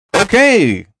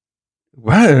Okay.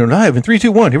 We're live in 3,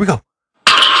 2, 1. Here we go.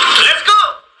 Let's go.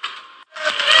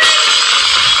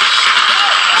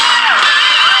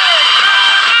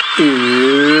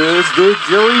 It's the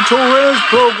Jerry Torres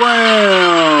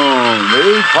Program,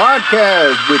 a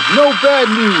podcast with no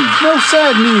bad news, no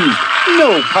sad news,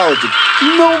 no politics,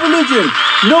 no religion,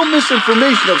 no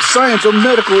misinformation of science or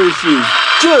medical issues,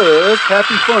 just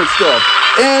happy fun stuff.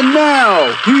 And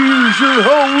now, here's your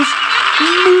host,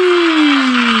 me.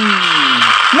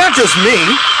 Not just me.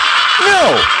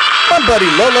 No. My buddy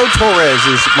Lolo Torres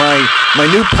is my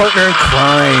new partner in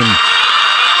crime.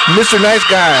 Mr. Nice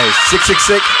Guy,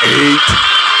 6668.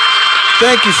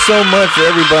 Thank you so much,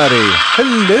 everybody.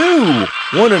 Hello,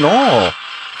 one and all,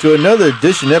 to another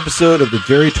edition episode of the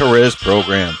Jerry Torres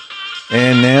Program.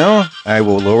 And now, I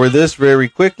will lower this very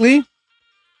quickly.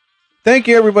 Thank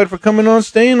you, everybody, for coming on,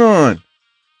 staying on.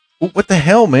 What the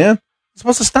hell, man? I'm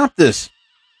supposed to stop this.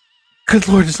 Good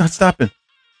Lord, it's not stopping.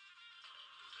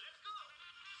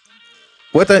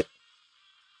 What the?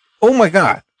 Oh, my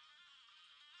God.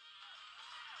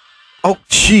 Oh,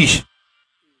 sheesh.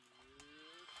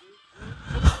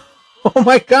 Oh,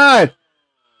 my God.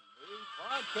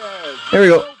 There we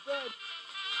go.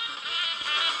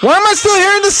 Why am I still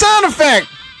hearing the sound effect?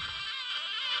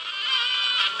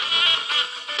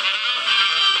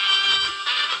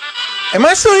 Am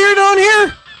I still hearing it on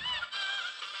here?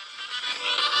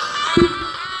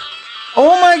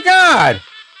 Oh, my God.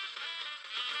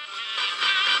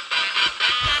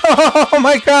 Oh,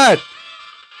 my God.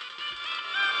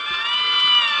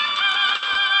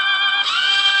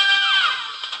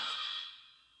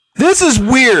 This is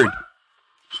weird.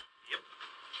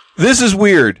 This is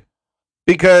weird.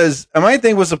 Because my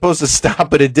thing was supposed to stop,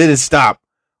 but it didn't stop.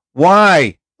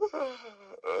 Why?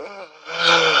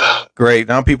 Great.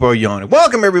 Now people are yawning.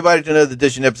 Welcome, everybody, to another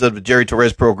edition episode of the Jerry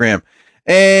Torres Program.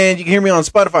 And you can hear me on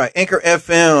Spotify, Anchor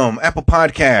FM, Apple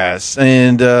Podcasts,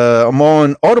 and I'm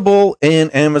on Audible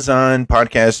and Amazon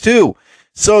Podcasts too.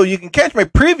 So you can catch my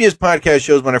previous podcast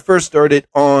shows when I first started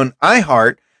on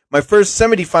iHeart. My first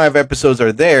 75 episodes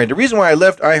are there. And the reason why I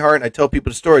left iHeart, and I tell people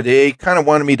the story, they kind of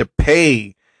wanted me to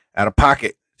pay out of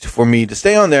pocket for me to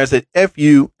stay on there. I said, F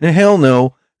you, and hell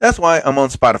no. That's why I'm on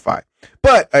Spotify.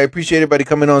 But I appreciate everybody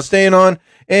coming on, staying on.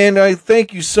 And I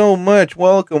thank you so much.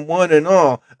 Welcome, one and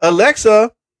all.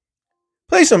 Alexa,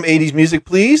 play some 80s music,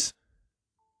 please.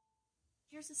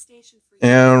 Here's a station for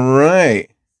you. All right.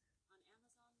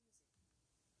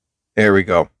 There we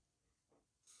go.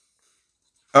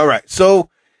 All right. So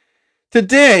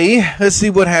today, let's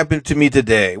see what happened to me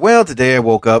today. Well, today I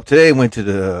woke up. Today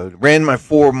I ran my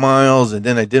 4 miles, and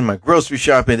then I did my grocery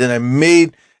shopping. And then I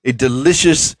made a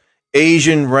delicious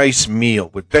Asian rice meal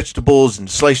with vegetables and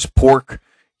sliced pork.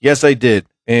 Yes, I did.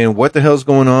 And what the hell's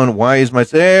going on? Why is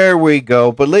there we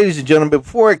go. But ladies and gentlemen,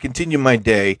 before I continue my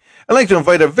day, I'd like to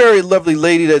invite a very lovely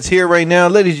lady that's here right now.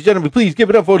 Ladies and gentlemen, please give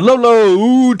it up for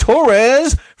Lolo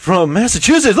Torres from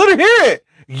Massachusetts. Let her hear it.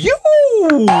 You.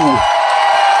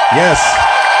 Yes.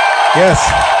 Yes.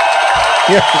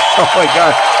 Yes. Oh my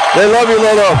God. They love you,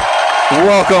 Lolo.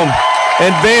 Welcome.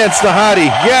 And Vance, the hottie.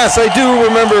 Yes, I do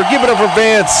remember. Give it up for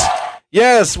Vance.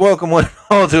 Yes. Welcome one and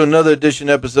all to another edition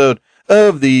episode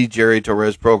of the Jerry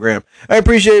Torres Program. I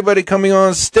appreciate everybody coming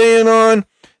on, staying on.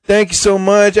 Thank you so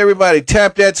much. Everybody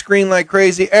tap that screen like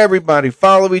crazy. Everybody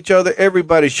follow each other.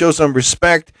 Everybody show some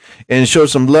respect and show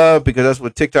some love, because that's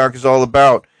what TikTok is all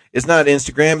about. It's not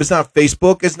Instagram. It's not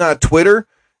Facebook. It's not Twitter.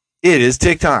 It is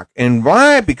TikTok. And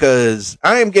why? Because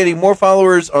I am getting more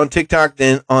followers on TikTok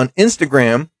than on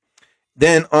Instagram.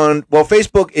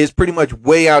 Facebook is pretty much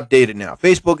way outdated now.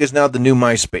 Facebook is now the new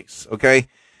MySpace. Okay.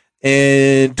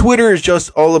 And Twitter is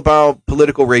just all about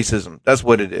political racism. That's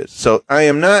what it is. So I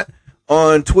am not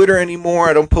on Twitter anymore.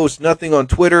 I don't post nothing on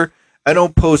Twitter. I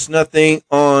don't post nothing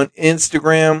on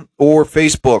Instagram or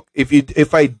Facebook.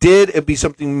 If I did, it'd be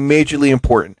something majorly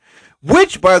important.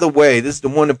 Which, by the way, this is the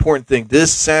one important thing.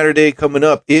 This Saturday coming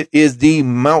up, it is the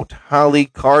Mount Holly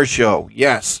Car Show.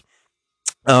 Yes.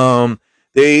 I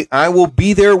will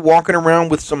be there walking around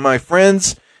with some of my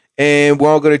friends. And we're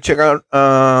all going to check out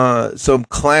some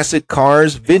classic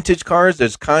cars, vintage cars.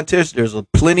 There's contests. There's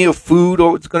plenty of food.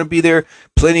 It's going to be there.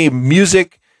 Plenty of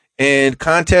music and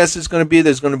contests is going to be.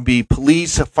 There's going to be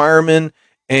police, firemen,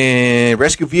 and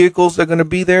rescue vehicles that are going to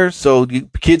be there. So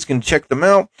you kids can check them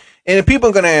out. And if people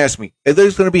are going to ask me, if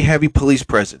there's going to be heavy police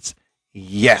presence,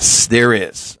 yes, there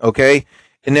is. Okay.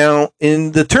 And now,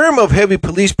 in the term of heavy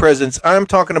police presence, I'm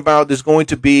talking about there's going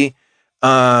to be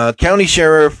county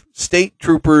sheriff, state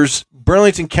troopers,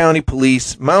 Burlington County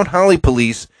Police, Mount Holly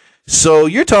Police. So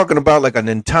you're talking about like an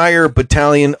entire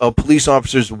battalion of police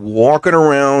officers walking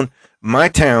around my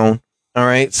town All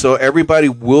right. So everybody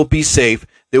will be safe.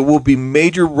 There will be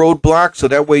major roadblocks, so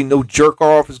that way no jerk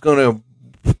off is going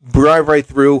to drive right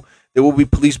through. There will be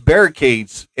police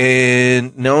barricades,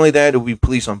 and not only that, there will be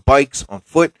police on bikes, on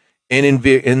foot, and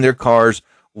in their cars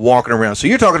walking around. So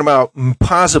you're talking about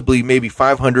possibly maybe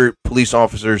 500 police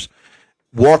officers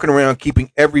walking around, keeping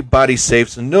everybody safe.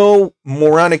 So no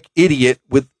moronic idiot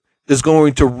is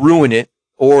going to ruin it,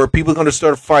 or people are going to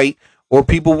start a fight, or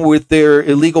people with their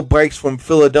illegal bikes from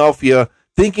Philadelphia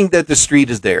thinking that the street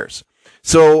is theirs.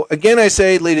 So again, I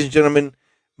say, ladies and gentlemen,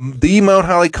 the Mount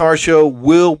Holly Car Show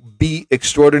will be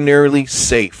extraordinarily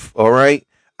safe. All right.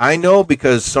 I know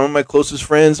because some of my closest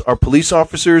friends are police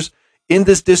officers in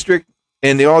this district,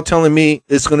 and they're all telling me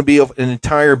it's going to be an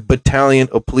entire battalion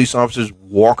of police officers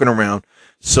walking around.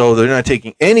 So they're not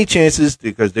taking any chances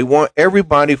because they want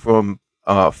everybody from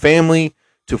family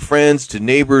to friends to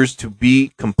neighbors to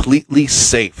be completely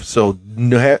safe. So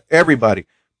everybody,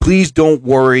 please don't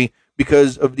worry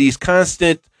because of these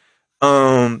constant,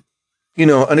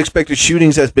 unexpected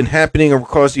shootings that's been happening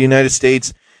across the United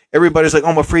States. Everybody's like, oh,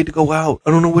 I'm afraid to go out.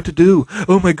 I don't know what to do.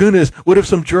 Oh, my goodness. What if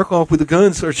some jerk off with a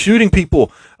gun starts shooting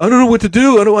people? I don't know what to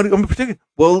do. I'm protected.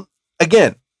 Well,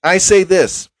 again, I say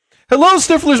this. Hello,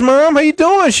 Stifler's mom. How you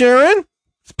doing, Sharon?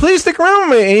 Please stick around,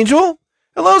 my angel.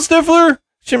 Hello, Stifler.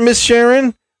 Miss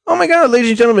Sharon. Oh, my God,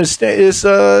 ladies and gentlemen,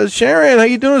 it's Sharon. How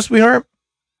you doing, sweetheart?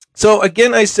 So,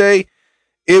 again, I say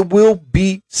it will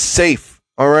be safe,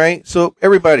 all right? So,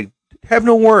 everybody, have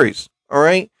no worries, all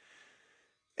right?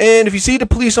 And if you see the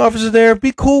police officer there,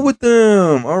 be cool with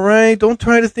them, all right? Don't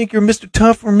try to think you're Mr.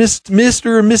 Tough or Mr.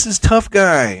 or Mrs. Tough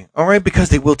Guy, all right? Because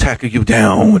they will tackle you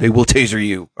down. They will taser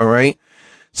you, all right?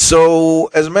 So,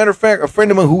 as a matter of fact, a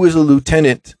friend of mine who is a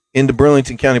lieutenant in the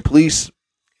Burlington County Police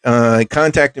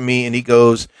contacted me, and he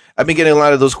goes, I've been getting a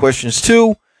lot of those questions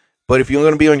too, but if you're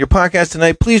going to be on your podcast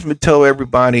tonight, please tell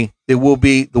everybody the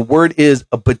word is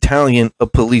a battalion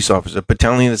of police officers. A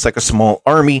battalion is like a small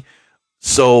army,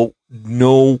 so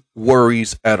no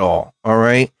worries at all, all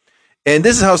right? And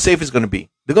this is how safe it's going to be.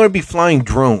 They're going to be flying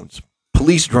drones,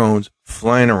 police drones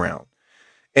flying around.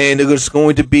 And there's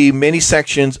going to be many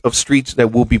sections of streets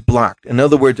that will be blocked. In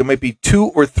other words, there might be 2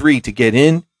 or 3 to get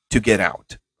in, to get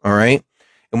out. All right.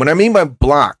 And what I mean by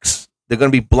blocks, they're going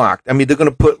to be blocked. I mean, they're going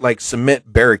to put like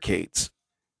cement barricades.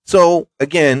 So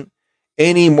again,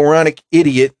 any moronic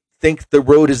idiot thinks the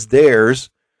road is theirs,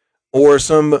 or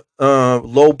some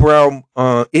lowbrow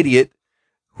idiot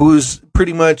who's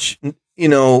pretty much,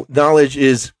 knowledge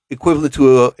is equivalent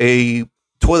to a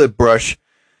toilet brush,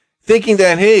 thinking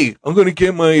that, hey, I'm going to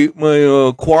get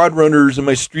my quad runners and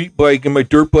my street bike and my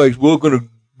dirt bikes. We're going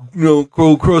to,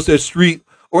 go across that street.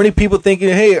 Or any people thinking,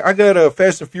 hey, I got a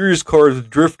Fast and Furious car as a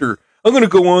drifter. I'm going to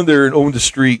go on there and own the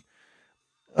street.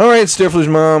 All right, Stifler's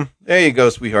mom. There you go,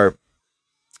 sweetheart.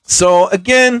 So,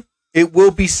 again, it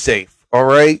will be safe. All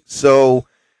right. So,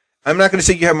 I'm not going to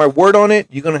say you have my word on it.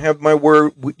 You're going to have my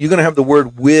word. You're going to have the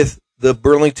word with the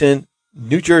Burlington,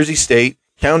 New Jersey State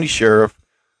County Sheriff.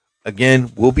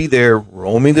 Again, we'll be there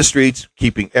roaming the streets,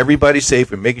 keeping everybody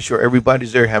safe and making sure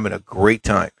everybody's there having a great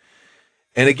time.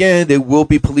 And again, there will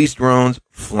be police drones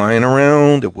flying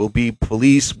around. There will be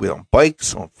police on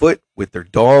bikes, on foot, with their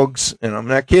dogs. And I'm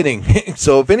not kidding.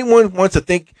 So if anyone wants to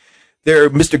think they're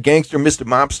Mr. Gangster, Mr.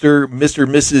 Mobster, Mr.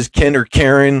 and Mrs. Ken or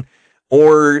Karen,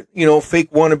 or,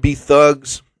 fake wannabe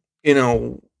thugs,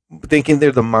 thinking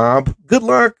they're the mob, good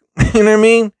luck. You know what I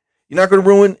mean? You're not going to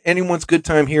ruin anyone's good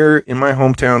time here in my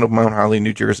hometown of Mount Holly,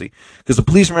 New Jersey, because the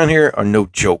police around here are no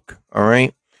joke. All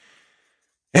right.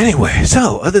 Anyway,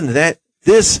 so other than that,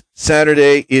 this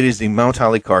Saturday, it is the Mount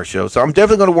Holly Car Show. So I'm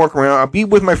definitely going to walk around. I'll be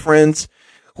with my friends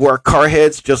who are car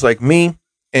heads just like me.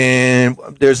 And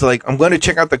I'm going to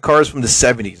check out the cars from the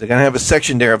 70s. They're going to have a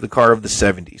section there of the car of the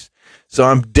 70s. So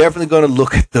I'm definitely going to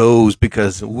look at those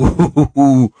because,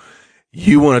 you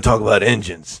want to talk about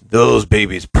engines. Those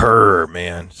babies purr,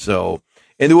 man. So,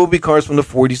 and there will be cars from the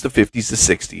 40s, the 50s, the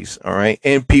 60s. All right.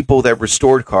 And people that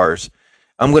restored cars.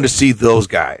 I'm going to see those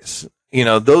guys.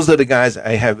 Those are the guys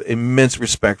I have immense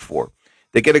respect for.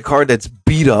 They get a car that's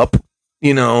beat up,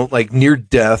 like near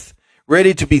death,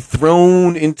 ready to be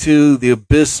thrown into the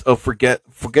abyss of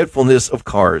forgetfulness of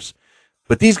cars.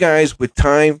 But these guys with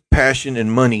time, passion,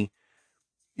 and money,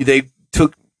 they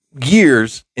took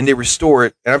years and they restore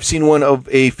it. And I've seen one of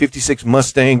a 56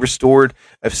 Mustang restored.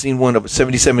 I've seen one of a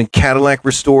 77 Cadillac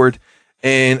restored.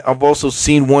 And I've also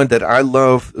seen one that I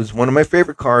love. It's one of my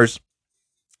favorite cars.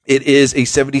 It is a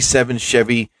 77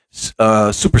 Chevy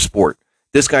Super Sport.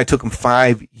 This guy took him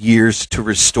 5 years to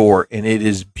restore, and it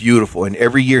is beautiful. And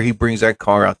every year he brings that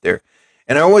car out there.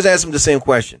 And I always ask him the same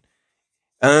question.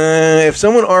 If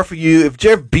someone offered you, if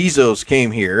Jeff Bezos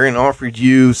came here and offered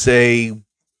you, say,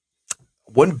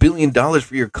 $1 billion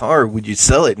for your car, would you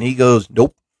sell it? And he goes,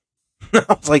 nope. I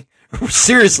was like,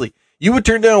 seriously, you would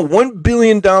turn down $1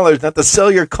 billion not to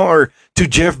sell your car to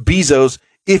Jeff Bezos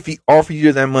if he offered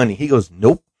you that money? He goes,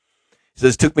 nope. He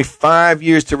says, it took me 5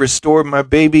 years to restore my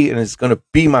baby, and it's going to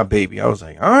be my baby. I was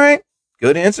like, all right,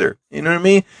 good answer. You know what I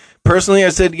mean? Personally, I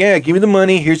said, yeah, give me the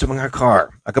money. Here's my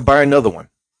car. I could buy another one.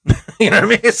 You know what I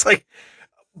mean? It's like,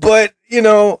 but, you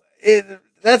know,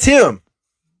 that's him.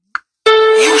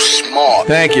 You smart.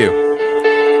 Thank you.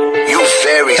 You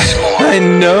very smart. I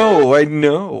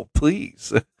know.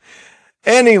 Please.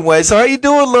 Anyway, so how you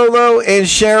doing, Lolo? And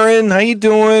Sharon, how you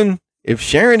doing? If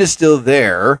Sharon is still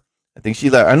there, I think she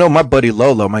left. I know my buddy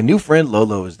Lolo, my new friend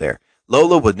Lolo is there.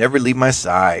 Lolo would never leave my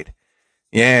side.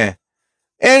 Yeah.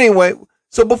 Anyway,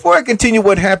 so before I continue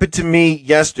what happened to me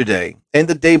yesterday and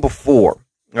the day before,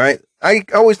 right? I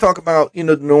always talk about,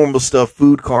 the normal stuff,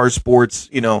 food, cars, sports,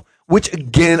 which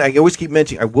again, I always keep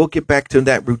mentioning, I will get back to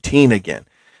that routine again.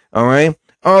 All right.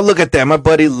 Oh, look at that. My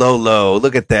buddy Lolo.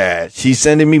 Look at that. She's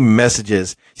sending me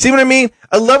messages. See what I mean?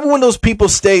 I love it when those people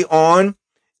stay on.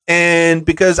 And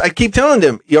because I keep telling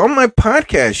them, you're on my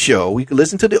podcast show, we can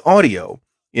listen to the audio.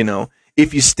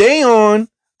 If you stay on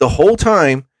the whole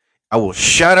time, I will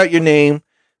shout out your name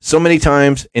so many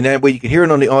times. And that way you can hear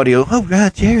it on the audio. Oh,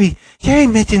 God, Jerry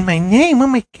mentioned my name. Oh,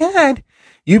 my God.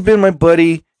 You've been my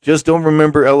buddy. Just don't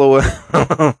remember LOL.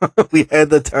 We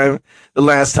had the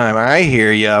last time. I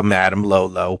hear ya, Madam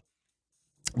Lolo.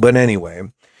 But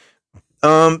anyway,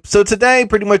 so today,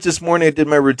 pretty much this morning, I did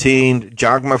my routine,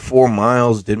 jogged my 4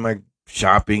 miles, did my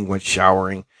shopping, went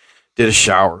showering, did a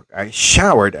shower. I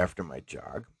showered after my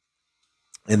jog.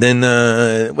 And then,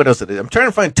 what else did I do? I'm trying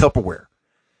to find Tupperware.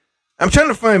 I'm trying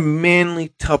to find manly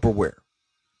Tupperware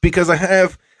because I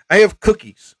have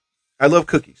cookies. I love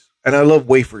cookies. And I love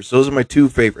wafers. Those are my two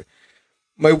favorite.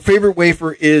 My favorite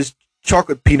wafer is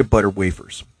chocolate peanut butter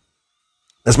wafers.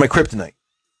 That's my kryptonite.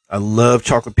 I love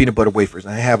chocolate peanut butter wafers.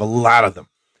 I have a lot of them.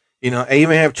 I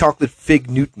even have chocolate fig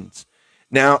Newtons.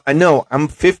 Now, I know I'm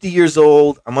 50 years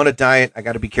old. I'm on a diet. I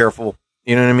got to be careful.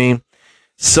 You know what I mean?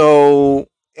 So,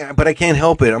 but I can't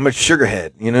help it. I'm a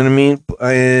sugarhead. You know what I mean?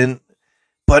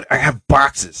 But I have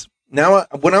boxes. Now,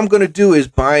 what I'm going to do is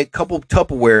buy a couple of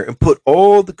Tupperware and put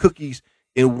all the cookies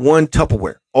in one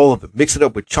Tupperware, all of it. Mix it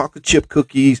up with chocolate chip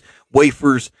cookies,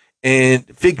 wafers, and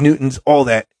fig Newtons, all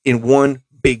that in one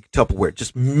big Tupperware.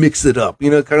 Just mix it up,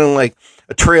 kind of like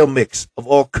a trail mix of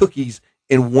all cookies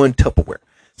in one Tupperware.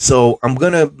 So I'm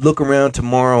going to look around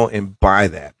tomorrow and buy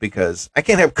that because I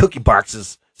can't have cookie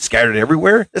boxes scattered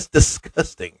everywhere. That's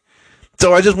disgusting.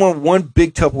 So I just want one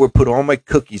big Tupperware, put all my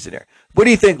cookies in there. What do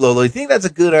you think, Lolo? You think that's a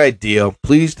good idea?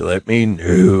 Please let me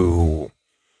know.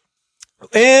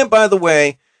 And by the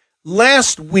way,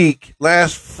 last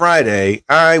Friday,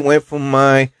 I went for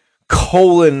my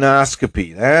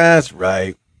colonoscopy. That's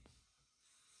right.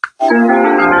 Oh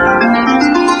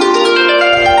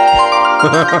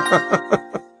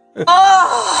my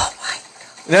God.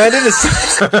 Now I didn't.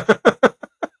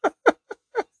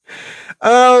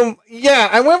 Yeah,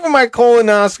 I went for my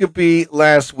colonoscopy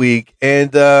last week,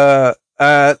 and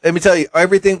let me tell you,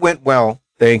 everything went well.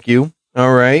 Thank you.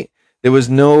 All right, there was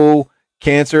no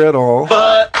cancer at all.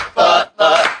 But.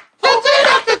 Who's it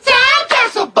up the time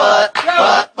capsule? But.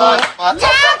 Time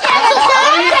capsule. What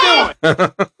are you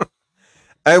doing?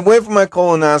 I went for my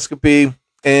colonoscopy,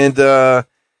 and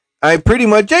I pretty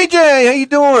much, JJ, how you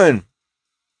doing?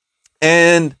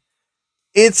 And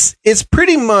it's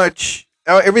pretty much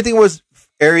everything was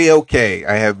very okay.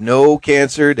 I have no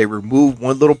cancer. They removed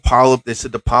one little polyp. They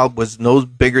said the polyp was no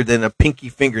bigger than a pinky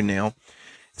fingernail,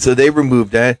 so they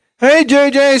removed that. Hey,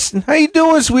 JJ, how you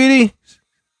doing, sweetie?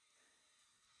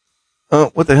 Oh,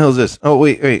 what the hell is this? Oh,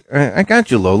 wait. I got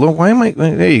you, Lola. Why am I?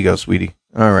 There you go, sweetie.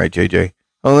 All right, JJ.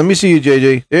 Oh, let me see you,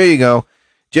 JJ. There you go.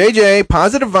 JJ,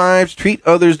 positive vibes. Treat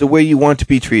others the way you want to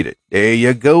be treated. There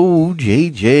you go,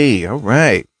 JJ. All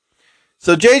right.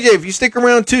 So, JJ, if you stick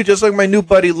around, too, just like my new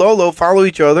buddy Lolo, follow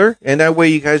each other. And that way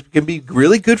you guys can be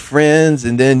really good friends.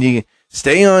 And then you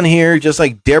stay on here, just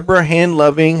like Deborah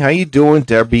Hand-Loving. How you doing,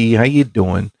 Debbie? How you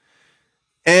doing?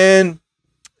 And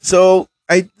so,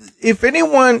 if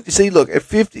anyone, see, look, at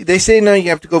 50, they say now you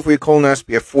have to go for your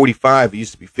colonoscopy at 45. It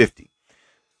used to be 50.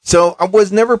 So I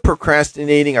was never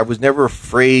procrastinating. I was never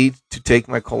afraid to take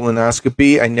my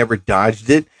colonoscopy. I never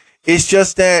dodged it. It's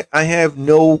just that I have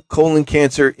no colon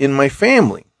cancer in my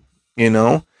family,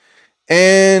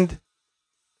 And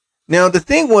now the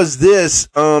thing was this,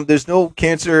 there's no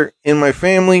cancer in my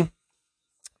family,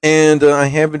 and I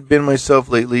haven't been myself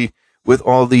lately with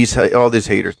all these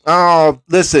haters. Oh,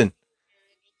 listen.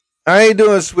 How you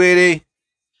doing, sweetie?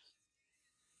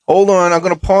 Hold on. I'm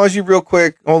going to pause you real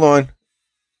quick. Hold on.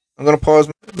 I'm going to pause.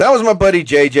 That was my buddy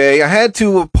JJ. I had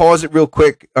to pause it real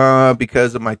quick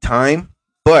because of my time.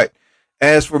 But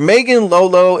as for Megan,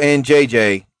 Lolo, and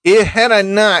JJ, had I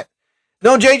not.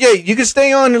 No, JJ, you can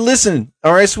stay on and listen.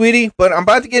 All right, sweetie? But I'm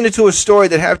about to get into a story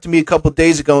that happened to me a couple of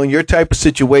days ago in your type of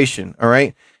situation. All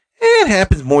right? It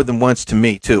happens more than once to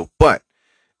me, too. But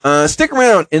stick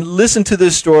around and listen to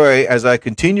this story as I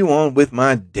continue on with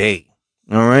my day.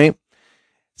 All right?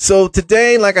 So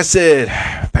today, like I said,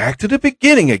 back to the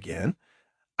beginning again,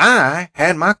 I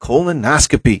had my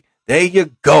colonoscopy. There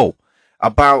you go.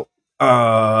 About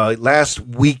last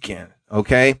weekend,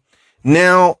 okay?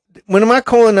 Now, when my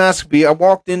colonoscopy, I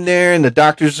walked in there and the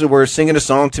doctors were singing a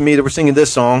song to me. They were singing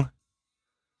this song.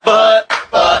 But.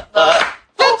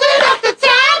 Tilted up the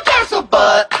town castle,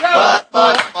 but. Town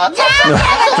castle, what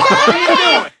are you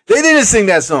doing? They didn't sing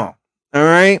that song, all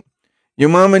right? Your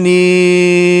mama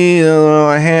need,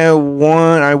 I have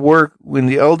one, I work with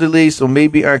the elderly, so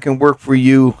maybe I can work for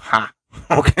you. Ha.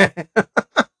 Okay.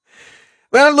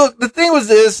 Well, look, the thing was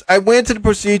this. I went to the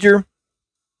procedure,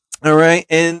 all right,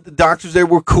 and the doctors there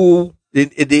were cool, the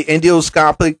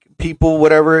endoscopic people,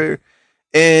 whatever,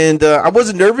 and I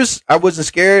wasn't nervous. I wasn't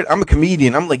scared. I'm a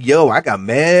comedian. I'm like, yo, I got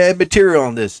mad material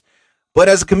on this. But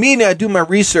as a comedian, I do my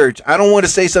research. I don't want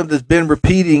to say something that's been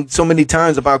repeating so many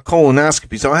times about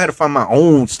colonoscopy. So I had to find my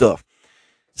own stuff.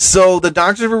 So the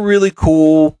doctors were really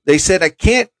cool. They said I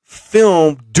can't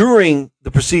film during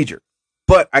the procedure,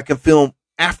 but I can film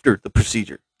after the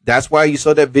procedure. That's why you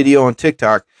saw that video on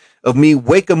TikTok of me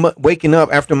waking up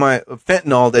after my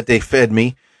fentanyl that they fed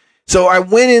me. So I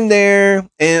went in there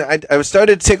and I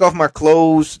started to take off my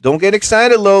clothes. Don't get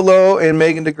excited, Lolo and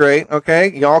Megan the Great.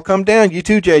 Okay, y'all come down. You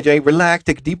too, JJ. Relax.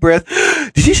 Take a deep breath.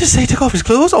 Did he just say take off his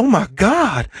clothes? Oh my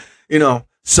God!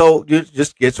 So you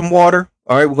just get some water.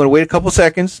 All right, we're gonna wait a couple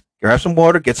seconds. Grab some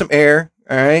water. Get some air.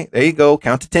 All right, there you go.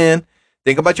 Count to 10.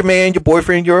 Think about your man, your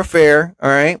boyfriend, your affair. All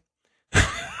right.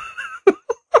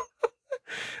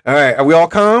 All right. Are we all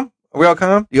calm?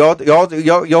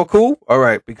 Y'all cool? All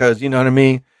right, because you know what I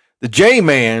mean. The J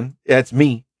man, that's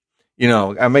me.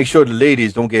 I make sure the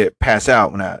ladies don't pass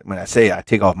out when I say I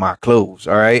take off my clothes.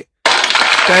 All right.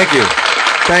 Thank you.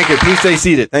 Please stay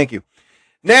seated. Thank you.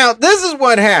 Now, this is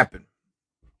what happened.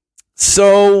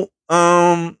 So,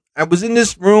 I was in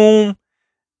this room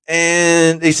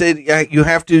and they said, yeah, you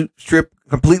have to strip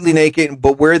completely naked,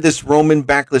 but wear this Roman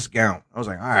backless gown. I was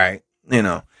like, all right,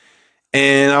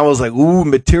 and I was like, ooh,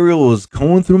 material was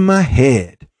going through my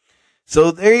head.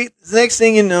 So the next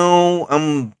thing you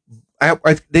know,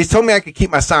 they told me I could keep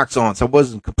my socks on, so I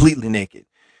wasn't completely naked.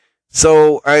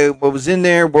 So I was in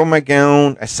there, wore my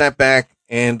gown. I sat back,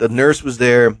 and the nurse was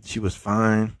there. She was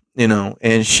fine,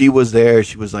 and she was there.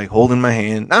 She was like holding my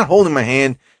hand, not holding my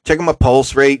hand, checking my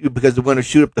pulse rate because they want to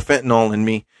shoot up the fentanyl in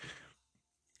me.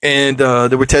 And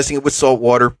they were testing it with salt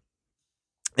water.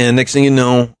 And next thing you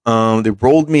know, they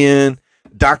rolled me in.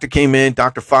 Doctor came in,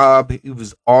 Dr. Fob. He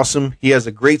was awesome. He has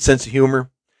a great sense of humor.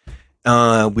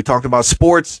 We talked about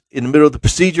sports in the middle of the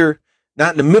procedure,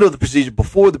 not in the middle of the procedure,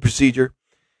 before the procedure.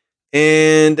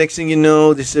 And next thing you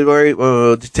know, they said, all right,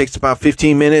 well, it takes about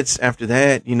 15 minutes. After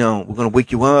that, we're going to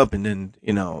wake you up and then,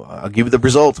 I'll give you the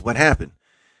results of what happened.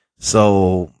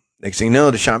 So next thing you know,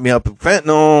 they shot me up with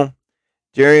fentanyl.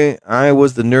 Jerry, I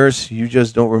was the nurse. You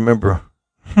just don't remember.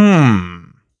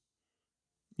 You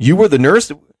were the nurse?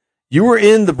 You were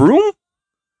in the room?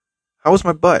 How was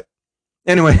my butt?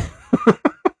 Anyway.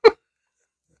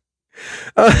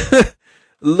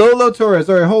 Lolo Torres.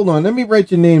 All right, hold on. Let me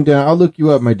write your name down. I'll look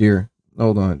you up, my dear.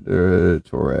 Hold on.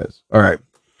 Torres. All right.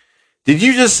 Did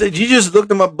you just look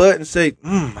at my butt and say,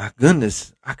 my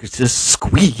goodness, I could just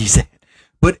squeeze it.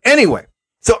 But anyway,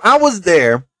 so I was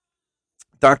there.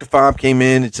 Dr. Fob came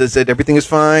in and said everything is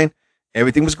fine.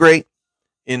 Everything was great.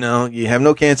 You have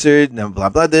no cancer, blah,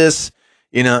 blah, this.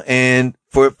 And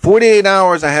for 48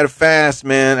 hours, I had a fast,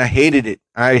 man. I hated it.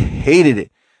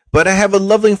 But I have a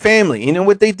loving family. You know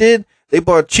what they did? They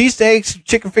bought cheesesteaks,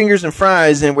 chicken fingers, and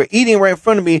fries, and were eating right in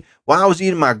front of me while I was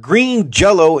eating my green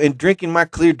Jell-O and drinking my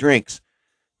clear drinks.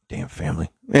 Damn family.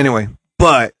 Anyway,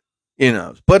 but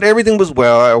everything was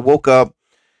well. I woke up.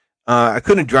 I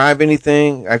couldn't drive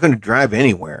anything. I couldn't drive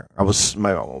anywhere.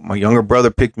 My younger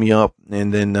brother picked me up,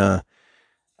 and then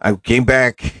I came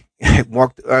back. I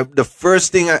walked. The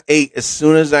first thing I ate as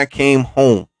soon as I came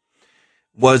home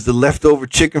was the leftover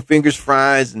chicken fingers,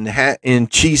 fries, and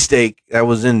cheesesteak that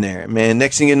was in there. Man,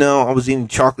 next thing you know, I was eating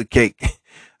chocolate cake.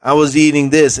 I was eating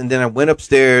this, and then I went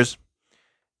upstairs,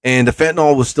 and the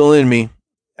fentanyl was still in me,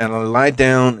 and I lied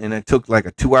down, and I took like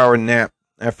a 2-hour nap.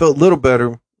 I felt a little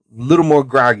better, little more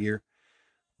groggier.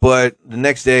 But the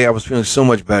next day, I was feeling so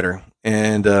much better.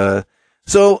 And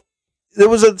so there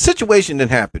was a situation that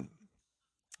happened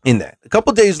in that. A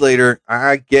couple days later,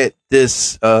 I get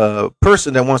this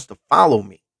person that wants to follow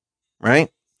me, right?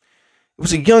 It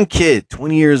was a young kid,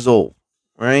 20 years old,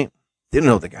 right? Didn't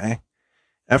know the guy.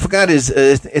 I forgot his,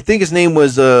 I think his name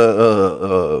was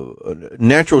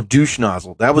Natural Douche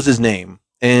Nozzle. That was his name.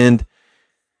 And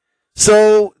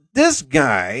so this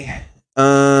guy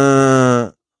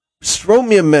wrote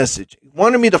me a message. He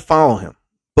wanted me to follow him,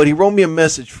 but he wrote me a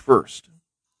message first.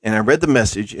 And I read the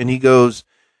message, and he goes,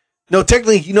 no,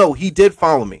 technically, he did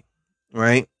follow me,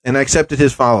 right? And I accepted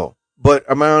his follow. But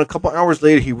around a couple hours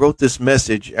later, he wrote this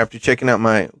message after checking out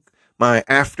my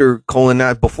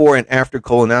before and after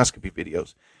colonoscopy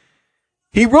videos.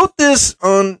 He wrote this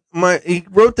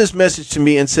message to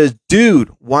me and says, dude,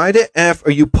 why the F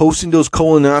are you posting those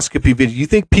colonoscopy videos? You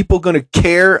think people are going to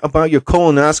care about your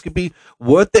colonoscopy?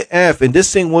 What the F? And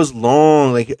this thing was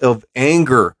long, like of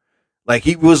anger. Like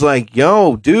he was like,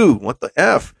 yo, dude, what the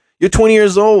F? You're 20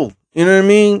 years old. You know what I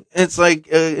mean? It's like,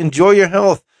 enjoy your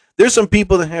health. There's some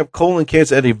people that have colon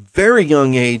cancer at a very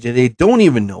young age and they don't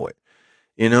even know it,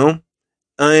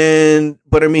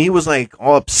 But I mean, he was like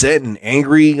all upset and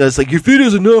angry. It's like, your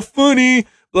video's enough funny,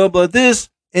 blah, blah, this.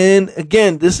 And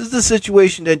again, this is the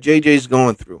situation that JJ's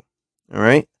going through. All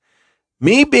right.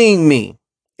 Me being me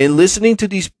and listening to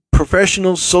these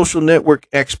professional social network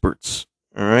experts.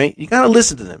 All right. You got to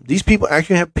listen to them. These people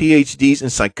actually have PhDs in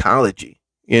psychology,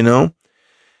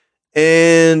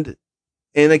 And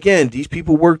again, these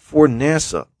people worked for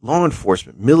NASA, law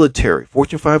enforcement, military,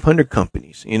 Fortune 500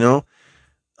 companies, and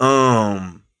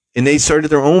they started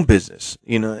their own business,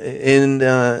 and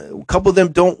a couple of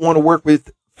them don't want to work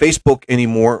with Facebook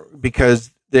anymore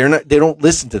because they don't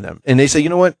listen to them. And they say, you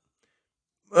know what?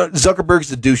 Zuckerberg's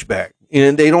the douchebag,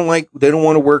 and they don't want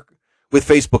to work with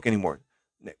Facebook anymore.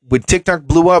 When TikTok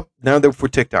blew up, now they're for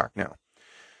TikTok now,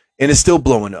 and it's still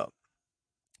blowing up.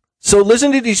 So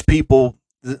listen to these people.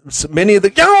 Many of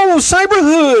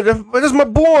Cyberhood, that's my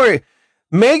boy,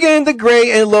 Megan the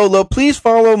Grey and Lola. Please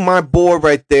follow my boy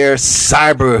right there,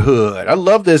 Cyberhood. I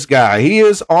love this guy. He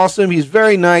is awesome. He's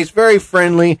very nice, very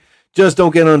friendly. Just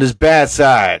don't get on his bad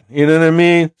side. You know what I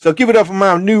mean? So give it up for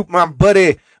my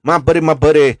buddy,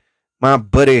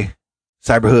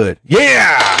 Cyberhood.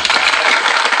 Yeah.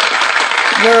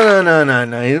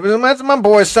 No. That's my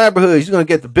boy Cyberhood. He's gonna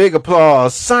get the big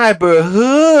applause.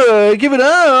 Cyberhood, give it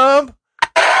up.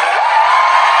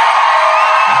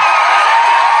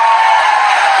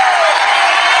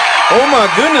 Oh my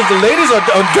goodness, the ladies are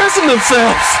undressing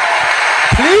themselves.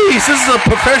 Please, this is a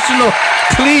professional.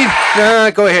 Please,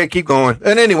 go ahead, keep going.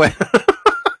 And anyway,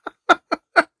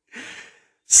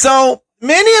 so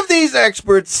many of these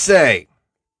experts say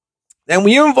that when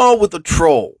you're involved with a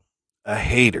troll, a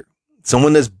hater,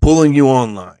 someone that's bullying you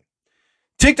online,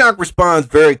 TikTok responds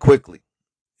very quickly.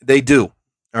 They do.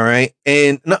 All right.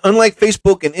 And unlike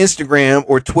Facebook and Instagram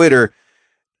or Twitter,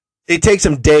 it takes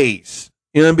them days.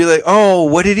 And be like, oh,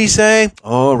 what did he say?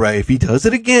 All right, if he does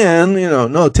it again,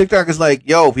 no, TikTok is like,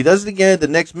 yo, if he does it again, the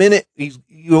next minute,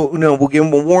 we'll give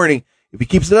him a warning. If he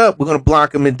keeps it up, we're going to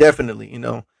block him indefinitely,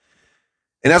 And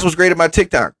that's what's great about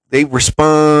TikTok. They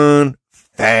respond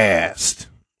fast,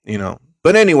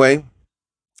 But anyway,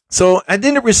 so I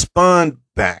didn't respond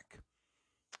back.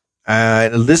 I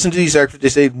listened to these experts. They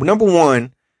say, number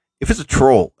one, if it's a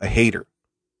troll, a hater,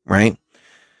 right?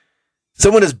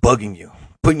 Someone is bugging you,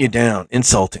 putting you down,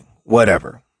 insulting,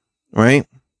 whatever, right?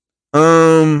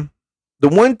 The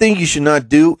one thing you should not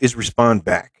do is respond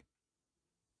back.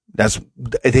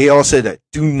 They all said that.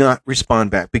 Do not respond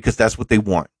back because that's what they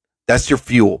want. That's your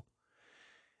fuel.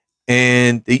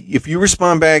 And if you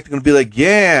respond back, they're going to be like,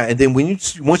 yeah. And then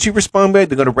once you respond back,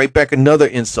 they're going to write back another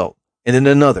insult and then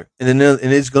another and then another,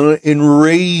 and it's going to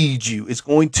enrage you. It's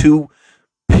going to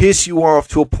piss you off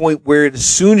to a point where as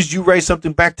soon as you write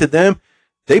something back to them,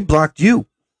 they blocked you.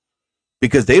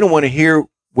 Because they don't want to hear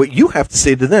what you have to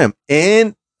say to them.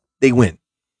 And they win.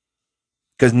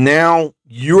 Because now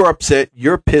you're upset.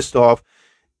 You're pissed off.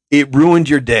 It ruined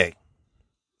your day.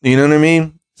 You know what I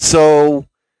mean? So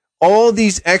all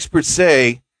these experts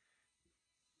say,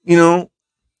 be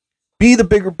the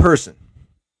bigger person.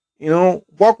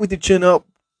 Walk with your chin up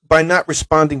by not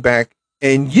responding back.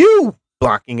 And you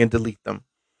blocking and delete them.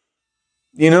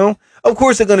 Of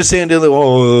course they're going to say, and they're like,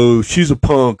 oh, she's a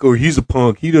punk or he's a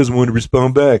punk. He doesn't want to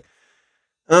respond back.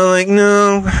 I'm like,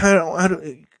 no,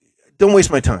 I don't waste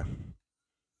my time.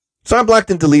 So I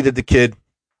blocked and deleted the kid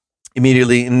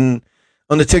immediately. And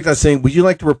on the TikTok saying, would you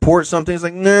like to report something? He's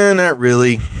like, nah, not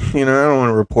really. I don't want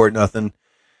to report nothing.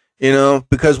 You know,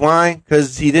 because why?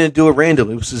 Because he didn't do it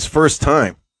randomly. It was his first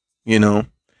time, you know.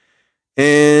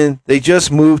 And they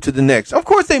just moved to the next. Of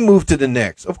course they moved to the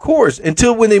next. Of course.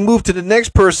 Until when they move to the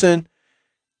next person,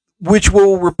 which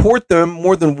will report them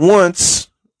more than once.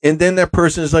 And then that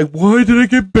person is like, why did I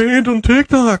get banned on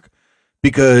TikTok?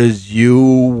 Because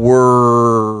you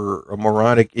were a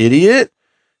moronic idiot.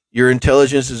 Your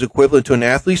intelligence is equivalent to an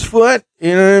athlete's foot.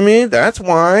 You know what I mean? That's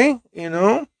why, you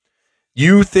know.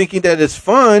 You thinking that it's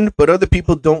fun, but other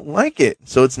people don't like it.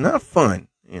 So it's not fun,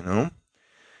 you know.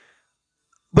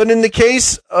 But in the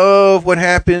case of what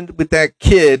happened with that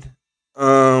kid,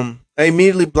 I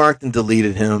immediately blocked and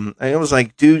deleted him. I was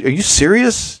like, dude, are you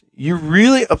serious? You're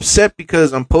really upset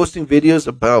because I'm posting videos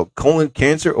about colon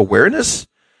cancer awareness?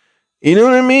 You know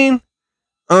what I mean?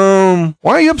 Why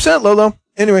are you upset, Lolo?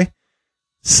 Anyway,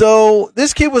 so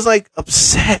this kid was like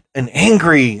upset and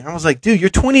angry. I was like, dude, you're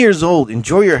 20 years old.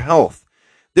 Enjoy your health.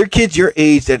 There are kids your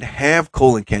age that have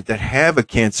colon cancer, that have a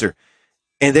cancer,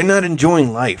 and they're not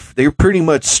enjoying life. They're pretty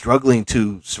much struggling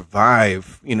to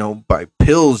survive, you know, by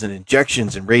pills and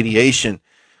injections and radiation,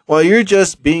 while you're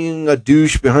just being a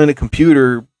douche behind a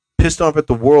computer, pissed off at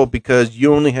the world because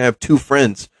you only have two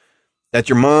friends. That's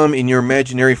your mom and your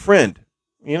imaginary friend.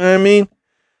 You know what I mean?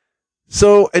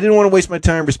 So I didn't want to waste my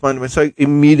time responding, so I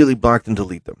immediately blocked and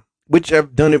deleted them, which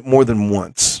I've done it more than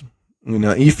once. You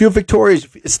know, you feel victorious.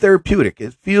 It's therapeutic.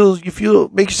 You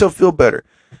make yourself feel better.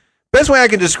 Best way I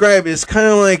can describe it is kind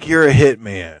of like you're a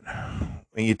hitman.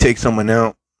 When you take someone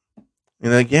out,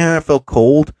 you're like, yeah, I felt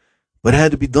cold, but it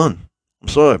had to be done. I'm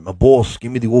sorry, my boss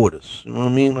gave me the orders. You know what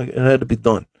I mean? Like, it had to be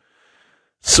done.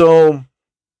 So,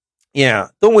 yeah,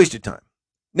 don't waste your time.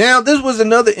 Now, this was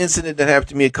another incident that happened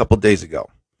to me a couple days ago.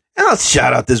 And I'll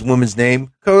shout out this woman's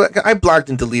name, because I blocked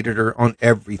and deleted her on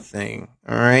everything.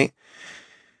 All right?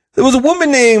 There was a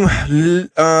woman named,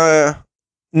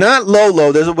 not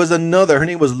Lolo. There was another. Her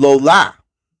name was Lola.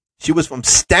 She was from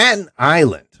Staten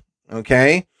Island.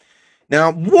 Okay?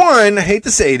 Now, one, I hate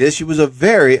to say this, she was a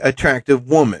very attractive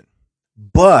woman,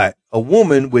 but a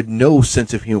woman with no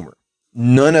sense of humor.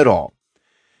 None at all.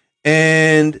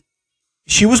 And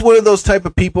she was one of those type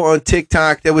of people on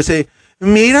TikTok that would say,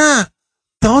 Mira,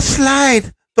 don't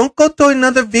slide. Don't go to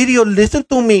another video. Listen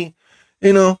to me.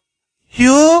 You know,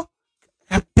 you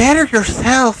better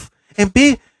yourself and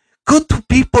be good to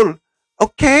people.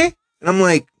 Okay? And I'm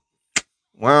like,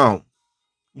 wow.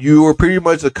 You were pretty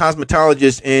much a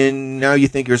cosmetologist and now you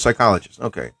think you're a psychologist.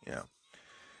 Okay, yeah.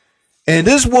 And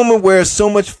this woman wears so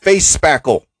much face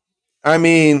spackle. I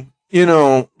mean, you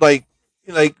know, like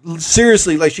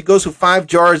seriously, like she goes through 5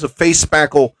 jars of face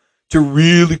spackle to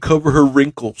really cover her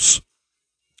wrinkles.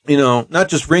 You know, not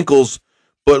just wrinkles,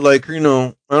 but like, you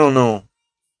know, I don't know,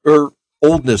 her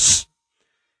oldness.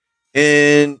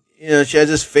 And, you know, she has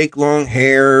this fake long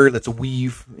hair that's a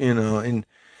weave, you know,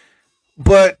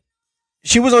 but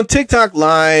she was on TikTok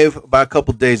live about a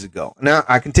couple days ago. Now,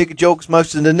 I can take a joke as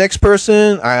much as the next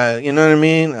person. You know what I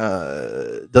mean?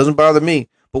 Doesn't bother me.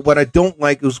 But what I don't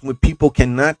like is when people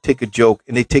cannot take a joke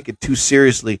and they take it too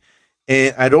seriously.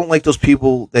 And I don't like those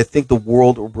people that think the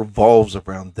world revolves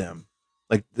around them.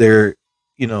 Like their,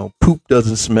 you know, poop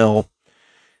doesn't smell.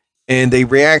 And they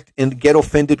react and get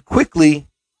offended quickly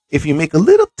if you make a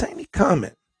little tiny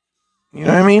comment. You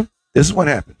know what I mean? This is what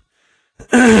happened.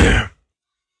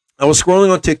 I was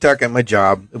scrolling on TikTok at my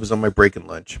job. It was on my break and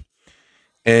lunch.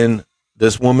 And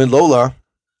this woman, Lola,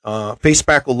 Face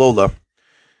Spackle Lola,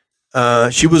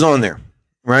 she was on there,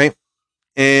 right?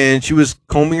 And she was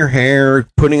combing her hair,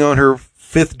 putting on her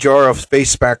 5th jar of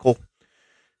face spackle.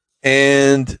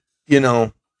 And, you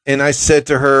know, and I said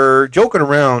to her, joking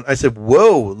around, I said,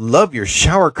 whoa, love your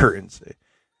shower curtains.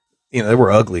 You know, they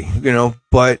were ugly, you know,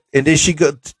 and then she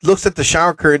looks at the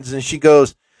shower curtains and she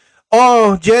goes,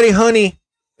 oh, Jerry, honey.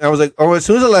 I was like, oh, as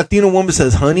soon as a Latino woman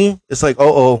says honey, it's like,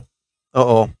 uh-oh.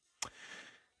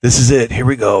 This is it. Here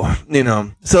we go. You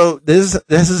know, so this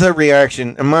is her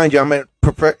reaction. And mind you,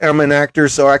 I'm an actor,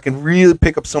 so I can really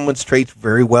pick up someone's traits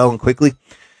very well and quickly.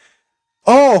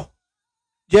 Oh,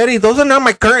 Jerry, those are not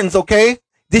my curtains, okay?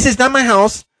 This is not my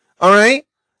house, all right?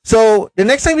 So the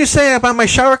next time you say about my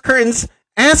shower curtains,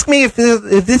 ask me if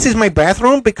this is my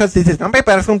bathroom, because this is not my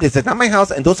bathroom, this is not my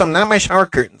house, and those are not my shower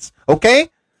curtains, okay?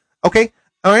 Okay,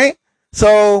 all right?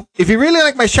 So, if you really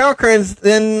like my shower curtains,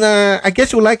 then I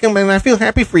guess you'll like them, and I feel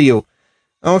happy for you.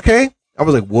 Okay? I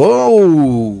was like,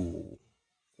 whoa.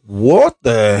 What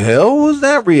the hell was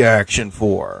that reaction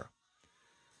for?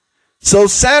 So,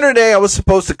 Saturday, I was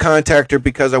supposed to contact her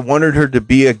because I wanted her to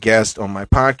be a guest on my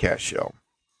podcast show.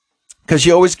 Because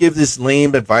she always gives this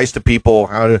lame advice to people,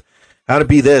 how to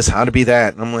be this, how to be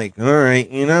that. And I'm like, all right,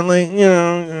 you know, like, you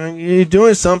know, you're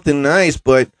doing something nice,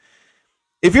 but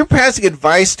if you're passing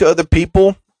advice to other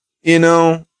people,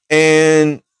 and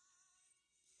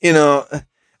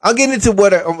I'll get into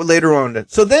what later on.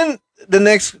 So then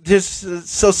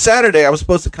so Saturday I was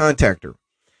supposed to contact her,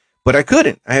 but I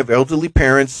couldn't. I have elderly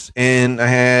parents, and I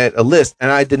had a list,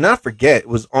 and I did not forget. It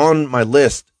was on my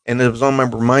list, and it was on my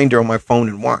reminder on my phone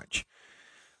and watch.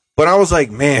 But I was like,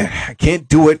 man, I can't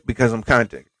do it because I'm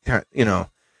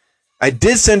I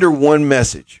did send her one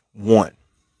message. One.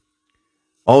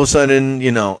 All of a sudden,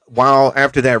 while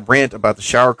after that rant about the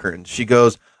shower curtains, she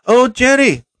goes, "Oh,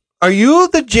 Jenny, are you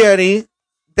the Jenny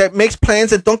that makes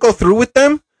plans and don't go through with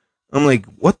them?" I'm like,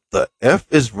 what the F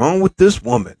is wrong with this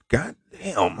woman? God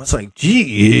damn. I was like,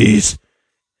 geez.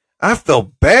 I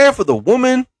felt bad for the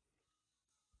woman.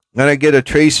 Gotta get a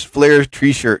Trace Flair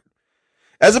t-shirt.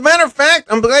 As a matter of fact,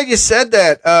 I'm glad you said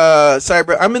that,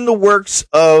 Cyber. I'm in the works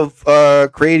of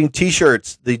creating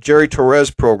t-shirts, the Jerry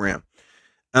Torres program.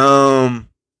 And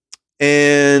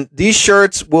these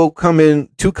shirts will come in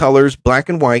two colors, black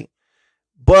and white.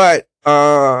 But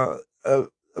the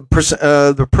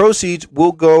proceeds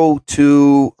will go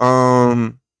to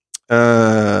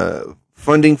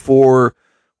funding for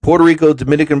Puerto Rico,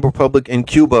 Dominican Republic, and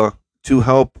Cuba to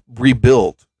help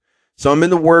rebuild. So I'm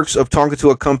in the works of talking to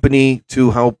a company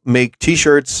to help make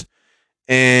t-shirts,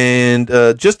 and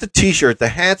just the t-shirt. The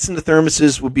hats and the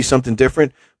thermoses would be something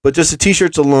different, but just the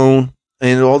t-shirts alone,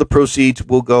 and all the proceeds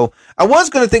will go. I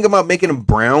was going to think about making them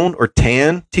brown or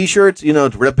tan t-shirts, to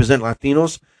represent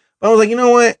Latinos. But I was like, you know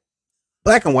what?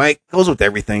 Black and white goes with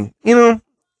everything,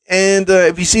 And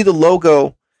if you see the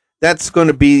logo, that's going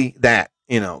to be that,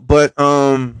 But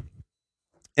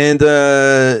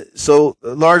so a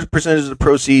large percentage of the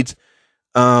proceeds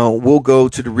will go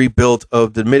to the rebuild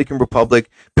of the Dominican Republic.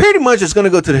 Pretty much, it's going to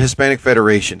go to the Hispanic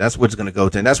Federation. That's what it's going to go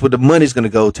to, and that's what the money's going to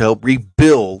go to help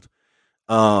rebuild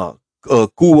Cuba,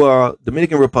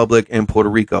 Dominican Republic, and Puerto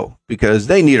Rico, because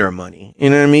they need our money. You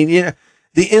know what I mean? Yeah.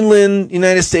 The inland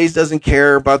United States doesn't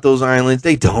care about those islands.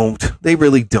 They don't. They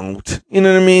really don't. You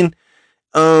know what I mean?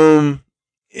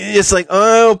 It's like,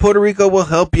 oh, Puerto Rico will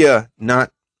help you.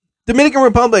 Not Dominican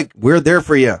Republic. We're there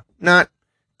for you. Not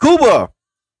Cuba.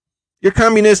 You're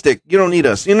communistic. You don't need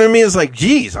us. You know what I mean? It's like,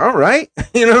 geez, all right.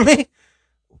 You know what I mean?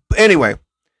 Anyway.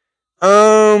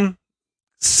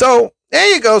 So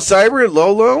there you go, Cyber and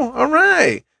Lolo. All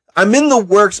right. I'm in the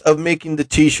works of making the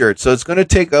t-shirts, so it's going to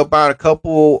take about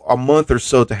a month or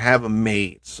so to have them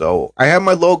made. So I have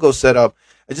my logo set up.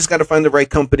 I just got to find the right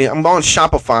company. I'm on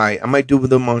Shopify. I might do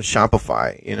them on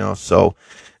Shopify, so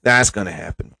that's going to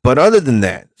happen. But other than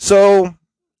that, so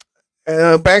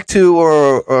back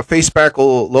to Face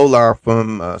Spackle Lola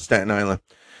from Staten Island.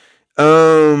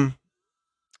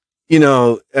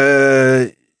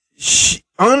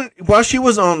 While she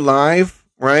was on live,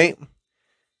 right?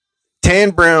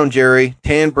 Tan brown, Jerry.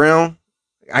 Tan brown.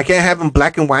 I can't have them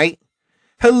black and white.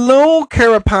 Hello,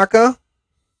 Carapaca.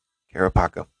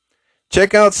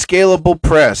 Check out Scalable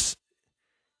Press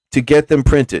to get them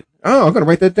printed. Oh, I'm going to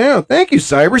write that down. Thank you,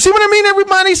 Cyber. See what I mean,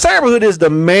 everybody? Cyberhood is the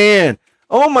man.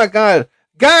 Oh, my God.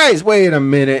 Guys, wait a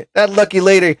minute. That lucky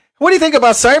lady. What do you think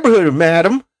about Cyberhood,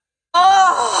 madam?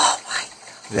 Oh, my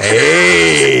God.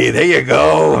 Hey, there you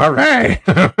go. All right.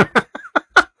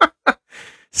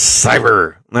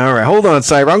 Cyber. All right, hold on,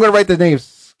 Cyber. I'm going to write the name.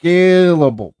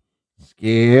 Scalable.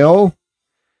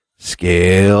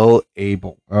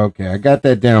 Scaleable. Okay, I got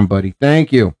that down, buddy.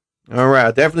 Thank you. All right,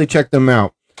 I'll definitely check them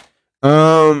out.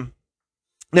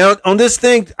 Now, on this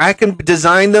thing, I can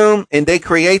design them, and they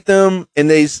create them, and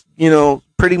they,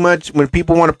 pretty much when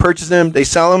people want to purchase them, they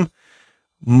sell them.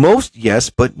 Most, yes,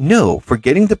 but no.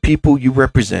 Forgetting the people you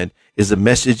represent is the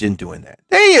message in doing that.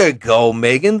 There you go,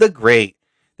 Megan the Great.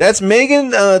 That's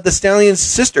Megan the Stallion's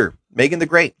sister, Megan the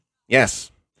Great.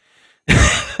 Yes.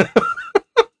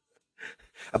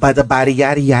 About the body,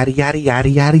 yada, yada, yada, yada,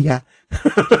 yada, yada.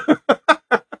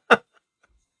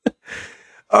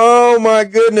 Oh, my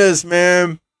goodness,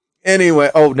 man. Anyway.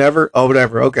 Oh, never.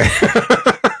 Okay.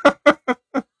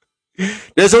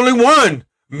 There's only one.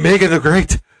 Megan the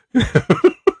Great.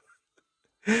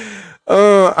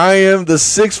 I am the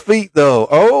 6 feet, though.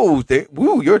 Oh,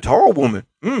 you're a tall woman.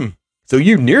 So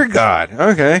you near God.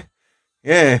 Okay.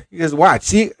 Yeah. You just watch.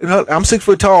 See, I'm 6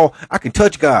 foot tall. I can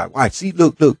touch God. Watch. See,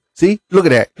 look. See, look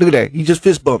at that. He just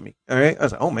fist bumped me. All right. I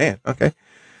was like, oh, man. Okay.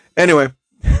 Anyway.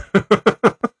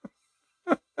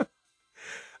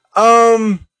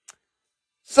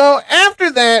 So after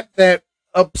that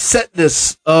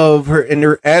upsetness of her and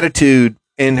her attitude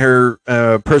and her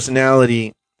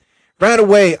personality, right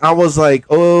away, I was like,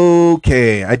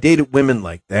 okay, I dated women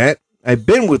like that. I've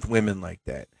been with women like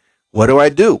that. What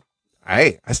do?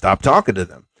 I stopped talking to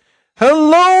them.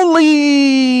 Hello,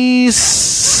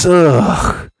 Lisa.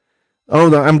 Oh,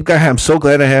 no, I'm so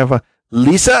glad I have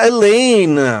Lisa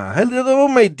Elaine. Hello,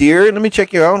 my dear. Let me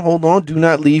check you out. Hold on. Do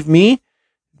not leave me.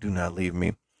 Do not leave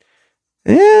me.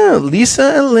 Yeah,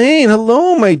 Lisa Elaine.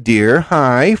 Hello, my dear.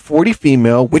 Hi, 40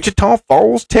 female, Wichita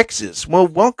Falls, Texas. Well,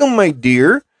 welcome, my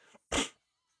dear.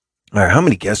 All right, how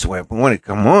many guests do I want to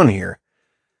come on here?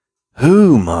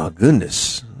 Oh, my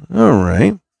goodness. All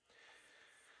right.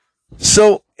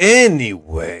 So,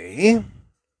 anyway,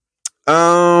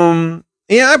 yeah,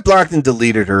 I blocked and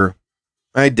deleted her.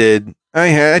 I did.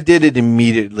 I did it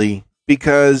immediately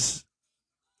because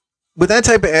with that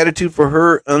type of attitude, for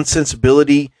her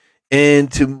insensibility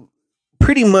and to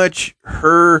pretty much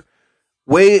her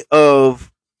way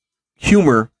of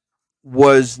humor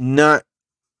was not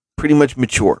pretty much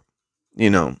mature. You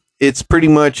know, it's pretty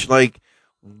much like,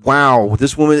 wow,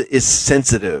 this woman is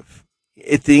sensitive.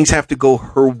 Things have to go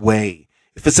her way.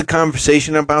 If it's a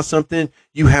conversation about something,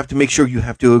 you have to make sure you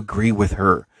have to agree with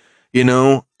her, you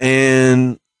know,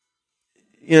 and,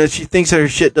 you know, she thinks that her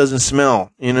shit doesn't smell.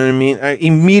 You know what I mean?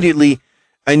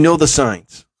 I know the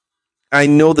signs.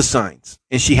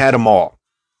 And she had them all,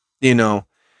 you know.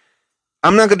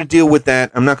 I'm not going to deal with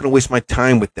that. I'm not going to waste my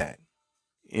time with that.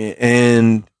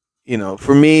 And, you know,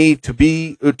 for me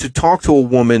to talk to a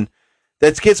woman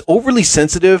that gets overly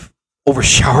sensitive over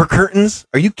shower curtains.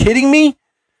 Are you kidding me?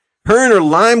 Her in her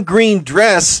lime green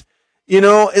dress, you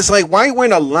know, it's like, why are you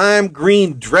wearing a lime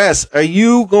green dress? Are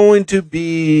you going to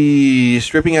be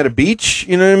stripping at a beach?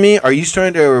 You know what I mean? Are you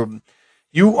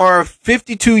you are a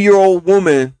 52-year-old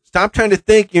woman. Stop trying to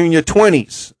think you're in your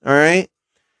 20s. All right.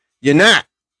 You're not,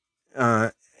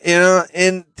 you know,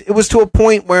 and it was to a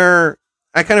point where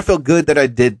I kind of felt good that I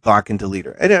did block and delete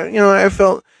her. I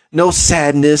felt no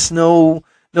sadness, no,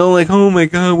 like, oh my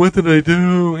God, what did I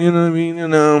do? You know what I mean? You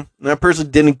know, that person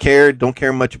don't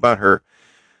care much about her.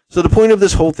 So the point of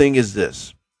this whole thing is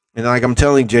this. And like I'm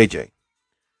telling JJ,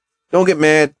 don't get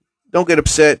mad. Don't get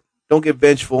upset. Don't get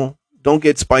vengeful. Don't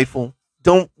get spiteful.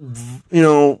 Don't, you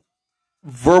know,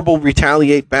 verbal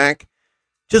retaliate back.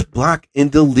 Just block and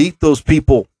delete those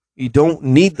people. You don't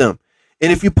need them.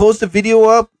 And if you post a video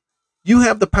up, you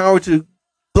have the power to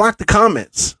block the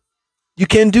comments. You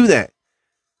can do that.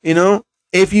 You know,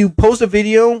 if you post a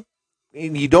video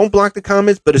and you don't block the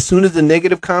comments, but as soon as the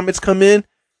negative comments come in,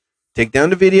 take down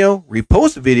the video,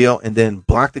 repost the video, and then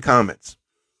block the comments.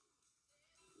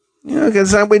 You know,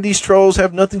 because that way these trolls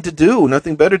have nothing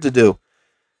better to do.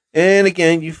 And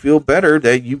again, you feel better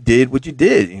that you did what you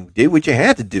did. You did what you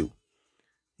had to do.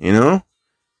 You know?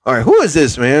 All right, who is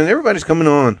this, man? Everybody's coming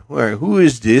on. All right, who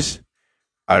is this?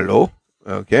 Hello?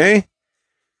 Okay.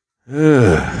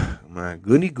 My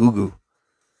goody goo-goo.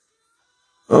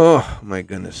 Oh, my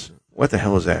goodness. What the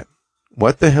hell is that?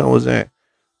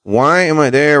 Why am I...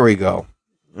 There we go.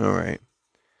 All right.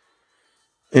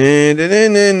 All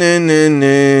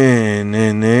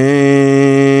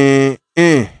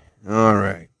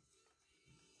right.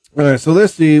 All right, so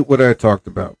let's see what I talked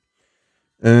about.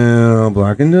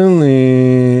 Block and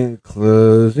delete,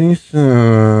 closing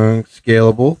song,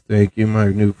 scalable. Thank you, my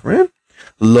new friend.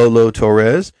 Lolo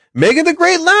Torres. Megan the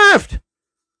Great left.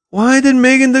 Why did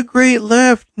Megan the Great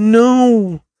left?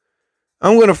 No.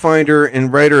 I'm going to find her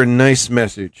and write her a nice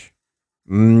message.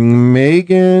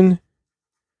 Megan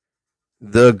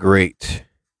the Great.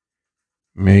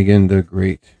 Megan the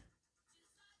Great.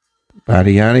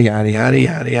 Yada, yada, yada, yada,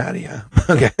 yada, yada, yada.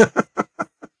 Okay.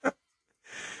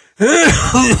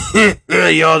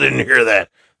 Y'all didn't hear that.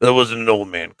 That was an old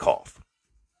man cough.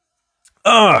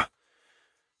 So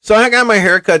I got my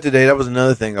hair cut today. That was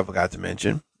another thing I forgot to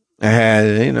mention. I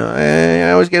had, you know,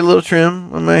 I always get a little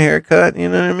trim on my haircut. You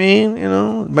know what I mean? You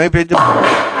know, my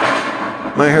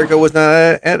haircut was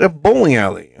not at a bowling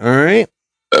alley. All right.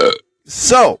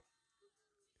 So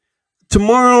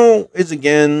tomorrow is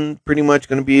again pretty much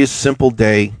going to be a simple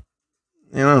day.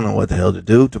 And I don't know what the hell to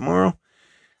do tomorrow.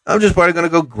 I'm just probably going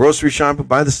to go grocery shopping,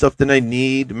 buy the stuff that I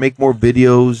need, make more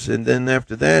videos, and then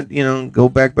after that, you know, go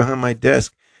back behind my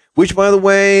desk. Which, by the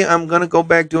way, I'm going to go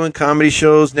back doing comedy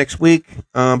shows next week.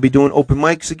 I'll be doing open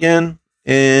mics again,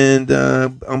 and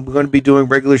I'm going to be doing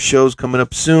regular shows coming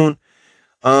up soon.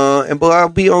 But I'll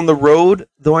be on the road,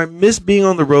 though I miss being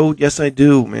on the road. Yes, I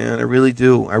do, man. I really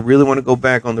do. I really want to go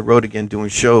back on the road again, doing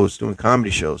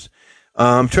comedy shows.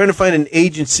 I'm trying to find an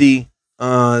agency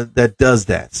that does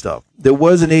that stuff. There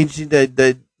was an agency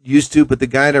that used to, but the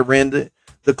guy that ran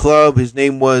the club, his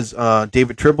name was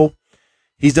David Tribble.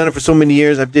 He's done it for so many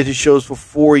years. I've did his shows for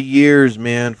 4 years,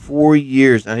 man. 4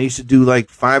 years. And I used to do like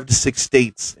 5 to 6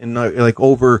 states and like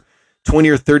over 20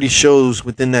 or 30 shows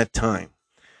within that time.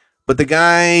 But the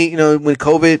guy, you know, when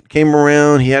COVID came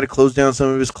around, he had to close down some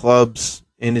of his clubs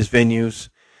and his venues.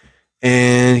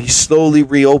 And he slowly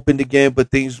reopened again,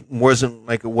 but things wasn't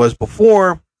like it was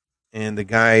before. And the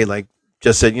guy like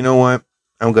just said, you know what?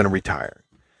 I'm going to retire.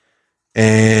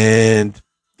 And,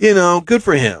 you know, good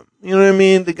for him. You know what I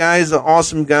mean? The guy's an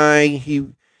awesome guy. He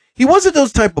wasn't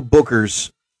those type of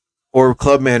bookers or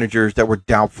club managers that were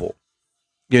doubtful.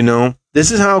 You know,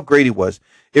 this is how great he was.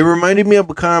 It reminded me of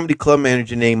a comedy club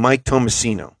manager named Mike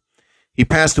Tomasino. He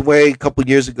passed away a couple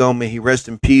years ago. May he rest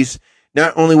in peace.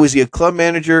 Not only was he a club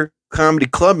manager, comedy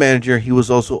club manager, he was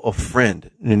also a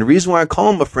friend. And the reason why I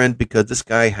call him a friend, because this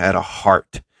guy had a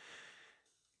heart.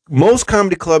 Most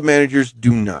comedy club managers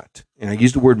do not. And I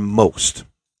use the word most.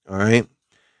 All right.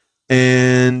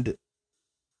 And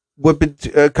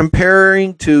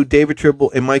comparing to David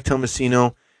Tribble and Mike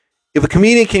Tomasino, if a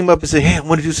comedian came up and said, hey, I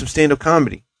want to do some stand-up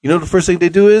comedy, you know the first thing they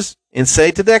do is, and say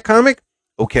to that comic,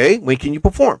 okay, when can you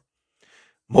perform?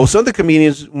 Most other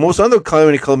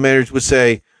comedy club managers would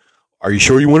say, are you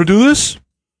sure you want to do this? Do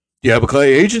you have a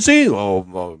client agency?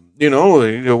 Well, you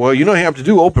have to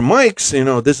do open mics, you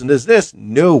know, this and this.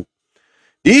 No.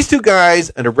 These two guys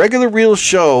at a regular real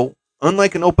show,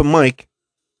 unlike an open mic,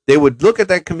 they would look at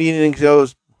that comedian and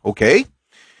goes, okay,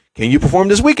 can you perform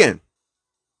this weekend?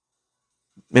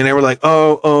 And they were like,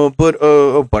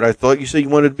 but I thought you said you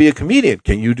wanted to be a comedian.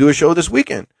 Can you do a show this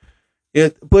weekend? Yeah,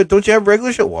 but don't you have a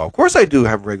regular show? Well, of course I do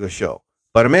have a regular show.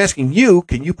 But I'm asking you,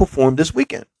 can you perform this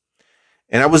weekend?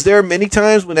 And I was there many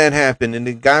times when that happened. And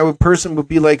the person would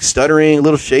be like stuttering, a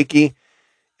little shaky.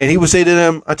 And he would say to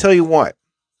them, I'll tell you what.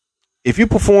 If you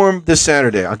perform this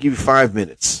Saturday, I'll give you 5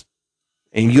 minutes.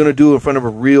 And you're going to do it in front of a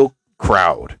real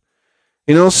crowd.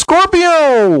 You know,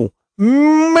 Scorpio!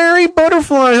 Mary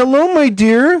Butterfly, hello, my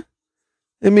dear.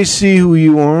 Let me see who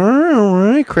you are. All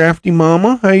right, Crafty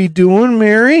Mama, how you doing,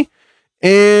 Mary?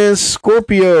 And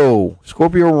Scorpio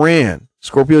ran.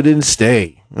 Scorpio didn't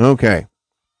stay. Okay.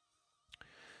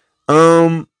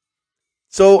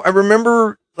 So I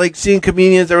remember like seeing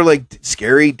comedians that were like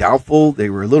scary, doubtful.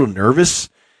 They were a little nervous.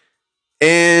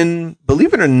 And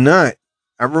believe it or not,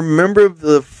 I remember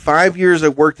the 5 years I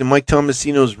worked in Mike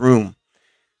Tomasino's room.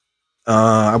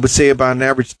 I would say about an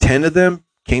average 10 of them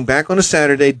came back on a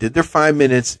Saturday, did their 5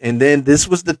 minutes, and then this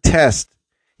was the test.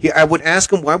 I would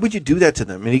ask him, why would you do that to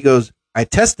them? And he goes, I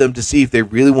test them to see if they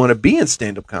really want to be in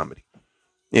stand-up comedy.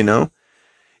 You know?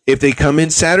 If they come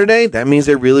in Saturday, that means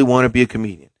they really want to be a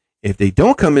comedian. If they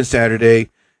don't come in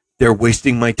Saturday, they're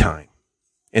wasting my time.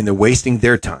 And they're wasting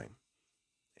their time.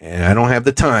 And I don't have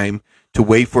the time to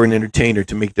wait for an entertainer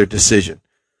to make their decision.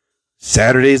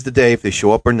 Saturday is the day if they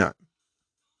show up or not.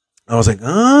 I was like,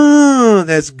 oh,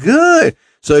 that's good.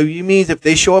 So you mean if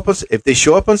they show up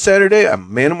on Saturday, a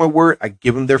man of my word, I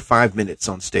give them their 5 minutes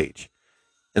on stage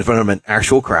in front of an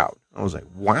actual crowd. I was like,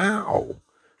 wow,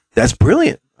 that's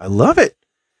brilliant. I love it.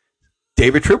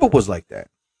 David Tribble was like that.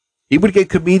 He would get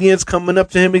comedians coming up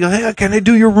to him and go, hey, can I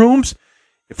do your rooms?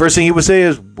 The first thing he would say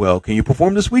is, well, can you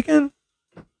perform this weekend?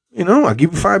 You know, I'll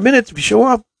give you 5 minutes if you show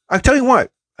up. I'll tell you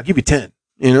what, I'll give you 10,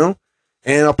 you know,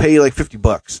 and I'll pay you like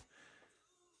 $50.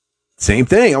 Same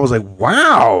thing. I was like,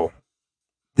 wow.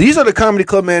 These are the comedy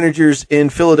club managers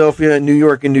in Philadelphia, New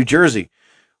York, and New Jersey.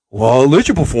 Well, I'll let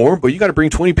you perform, but you got to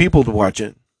bring 20 people to watch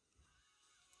it.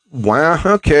 Wow.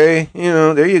 Okay. You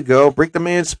know, there you go. Break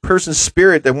the person's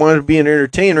spirit that wanted to be an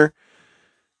entertainer.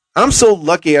 I'm so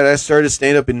lucky that I started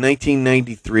stand-up in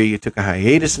 1993. I took a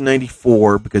hiatus in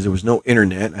 94 because there was no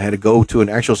internet. I had to go to an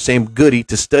actual Sam Goody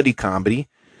to study comedy.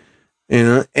 You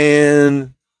know,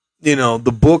 and, you know,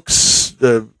 the books,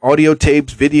 the audio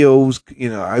tapes, videos, you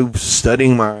know, I was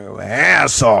studying my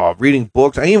ass off, reading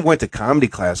books. I even went to comedy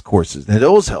class courses, and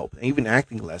those helped, and even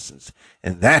acting lessons,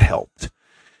 and that helped.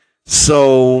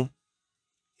 So,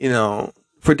 you know,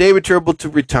 for David Tribble to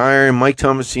retire and Mike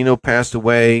Tomasino passed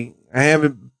away, I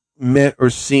haven't met or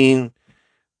seen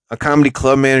a comedy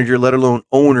club manager, let alone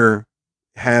owner,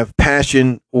 have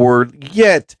passion or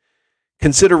yet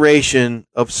consideration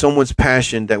of someone's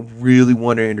passion that really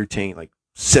want to entertain, like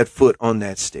set foot on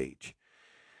that stage.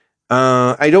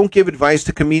 I don't give advice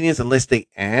to comedians unless they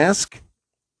ask.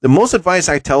 The most advice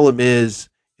I tell them is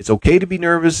it's okay to be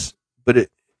nervous, and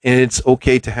it's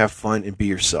okay to have fun and be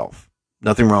yourself.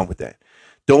 Nothing wrong with that.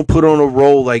 Don't put on a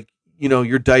role like, you know,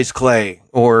 you're Dice Clay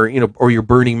or you're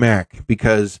Bernie Mac,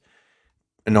 because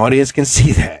an audience can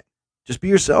see that. Just be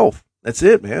yourself. That's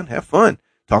it, man. Have fun.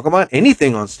 Talk about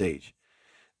anything on stage.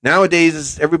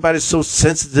 Nowadays, everybody's so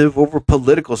sensitive over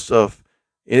political stuff.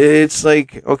 It's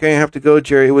like, okay, I have to go,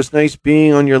 Jerry. It was nice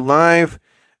being on your live.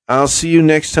 I'll see you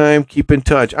next time. Keep in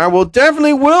touch. I will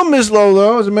definitely will, Miss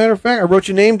Lolo. As a matter of fact, I wrote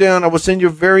your name down. I will send you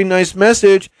a very nice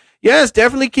message. Yes,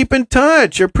 definitely keep in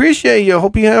touch. Appreciate you.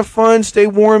 Hope you have fun. Stay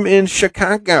warm in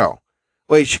Chicago.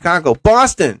 Wait, Chicago.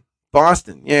 Boston.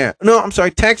 Yeah. No, I'm sorry.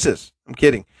 Texas. I'm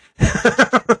kidding.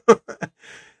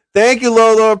 Thank you,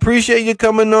 Lolo. Appreciate you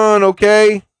coming on,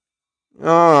 okay?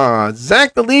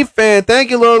 Zach the Leaf fan.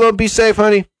 Thank you, Lolo. Be safe,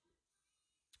 honey.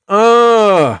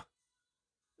 Oh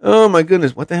my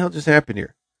goodness. What the hell just happened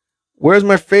here? Where's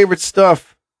my favorite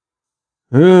stuff?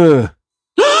 There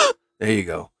you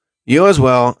go. You as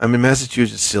well. I'm in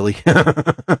Massachusetts, silly.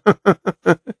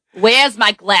 Where's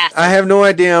my glasses? I have no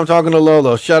idea. I'm talking to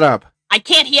Lolo. Shut up. I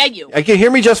can't hear you. I can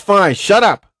hear me just fine. Shut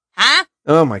up. Huh?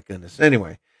 Oh my goodness.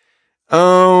 Anyway.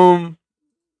 You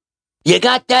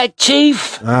got that,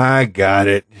 Chief? I got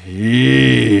it.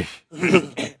 Yeesh.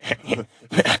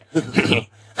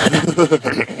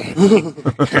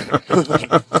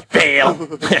 Fail.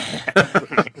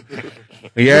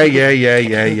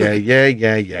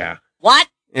 Yeah. What?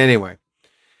 Anyway.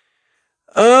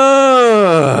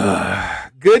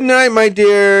 Good night, my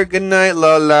dear. Good night,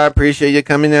 Lola. Appreciate you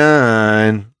coming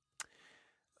on.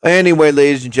 Anyway,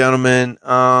 ladies and gentlemen,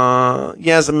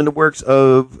 yes, I'm in the works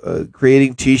of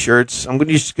creating T-shirts. I'm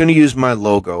just going to use my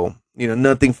logo.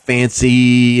 Nothing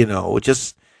fancy.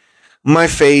 Just my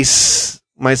face,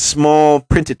 my small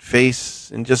printed face,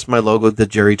 and just my logo, the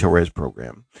Jerry Torres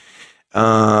program.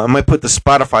 I might put the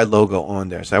Spotify logo on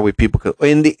there, so that way people can,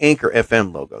 in the Anchor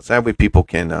FM logo, so that way people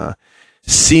can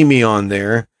see me on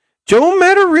there. Joe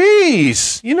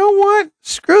Matarese, you know what?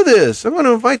 Screw this. I'm going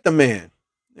to invite the man.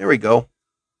 There we go.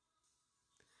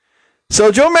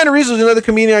 So Joe Matarese was another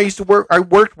comedian I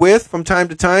worked with from time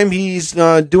to time. He's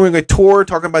doing a tour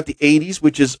talking about the 80s,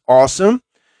 which is awesome.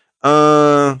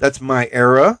 That's my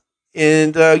era.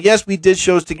 And yes, we did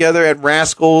shows together at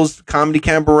Rascals, Comedy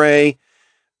Cabaret.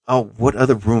 Oh, what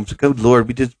other rooms? Good Lord,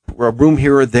 we did a room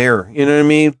here or there. You know what I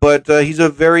mean? But he's a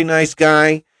very nice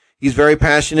guy. He's very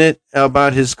passionate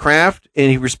about his craft,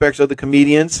 and he respects other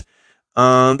comedians.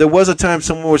 There was a time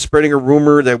someone was spreading a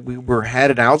rumor that we were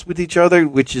had it out with each other,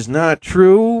 which is not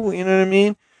true. You know what I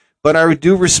mean? But I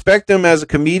do respect him as a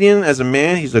comedian, as a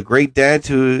man. He's a great dad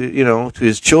to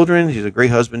his children. He's a great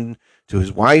husband to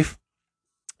his wife.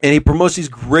 And he promotes these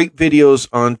great videos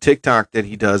on TikTok that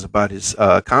he does about his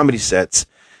comedy sets.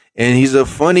 And he's a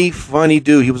funny, funny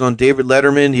dude. He was on David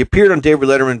Letterman. He appeared on David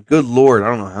Letterman, good Lord, I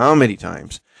don't know how many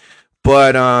times.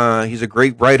 But he's a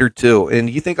great writer, too. And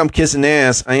you think I'm kissing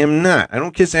ass. I am not. I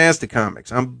don't kiss ass to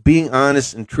comics. I'm being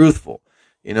honest and truthful,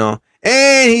 And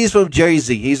he's from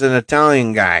Jersey. He's an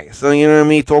Italian guy. So, you know what I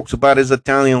mean? He talks about his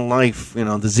Italian life,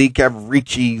 the Z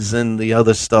Cavaricis and the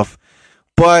other stuff.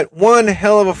 But one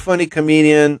hell of a funny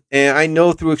comedian. And I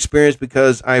know through experience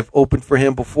because I've opened for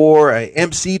him before. I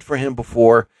emceed for him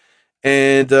before.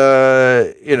 And,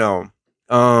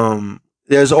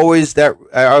 there's always that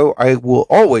I will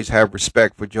always have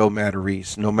respect for Joe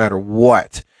Matarese, no matter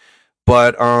what.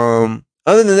 But other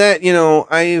than that,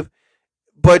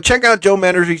 but check out Joe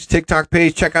Matarese's TikTok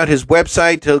page. Check out his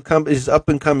website to come his up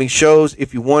and coming shows.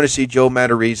 If you want to see Joe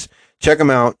Matarese, check him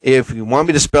out. If you want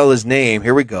me to spell his name,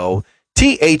 here we go: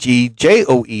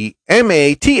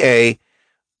 TheJoeMatarese.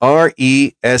 All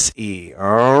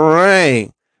right,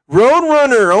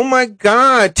 Roadrunner. Oh my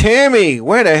God, Tammy,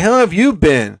 where the hell have you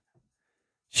been?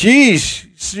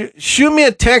 Jeez, shoot me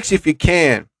a text if you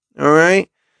can. All right.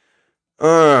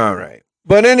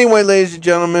 But anyway, ladies and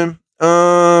gentlemen,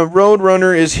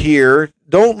 Roadrunner is here.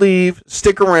 Don't leave.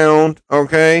 Stick around.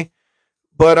 Okay.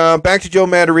 But back to Joe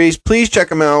Matarese. Please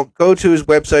check him out. Go to his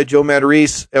website, Joe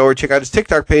Matarese, or check out his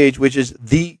TikTok page, which is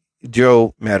The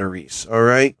Joe Matarese. All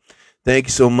right. Thank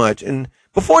you so much. And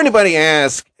before anybody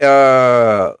asks,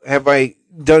 have I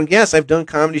done? Yes, I've done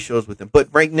comedy shows with him. But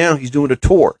right now he's doing a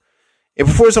tour. And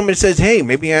before somebody says, hey,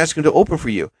 maybe ask him to open for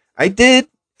you. I did.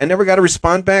 I never got a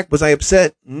response back. Was I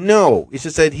upset? No. It's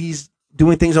just that he's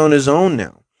doing things on his own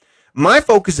now. My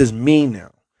focus is me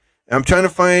now. I'm trying to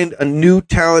find a new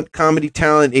comedy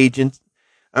talent agent.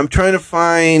 I'm trying to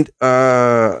find,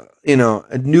 a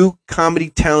new comedy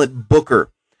talent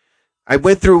booker. I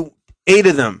went through 8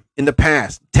 of them in the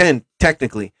past, 10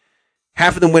 technically.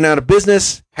 Half of them went out of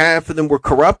business. Half of them were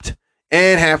corrupt.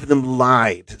 And half of them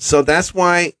lied. So that's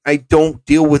why I don't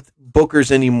deal with bookers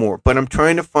anymore. But I'm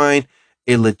trying to find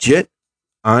a legit,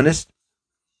 honest,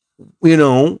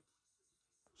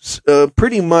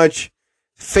 pretty much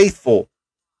faithful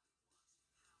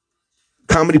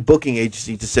comedy booking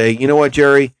agency to say, you know what,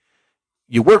 Jerry?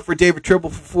 You worked for David Tribble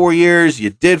for 4 years. You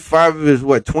did 5 of his,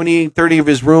 20, 30 of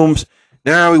his rooms.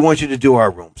 Now we want you to do our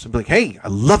rooms. I'm like, hey, I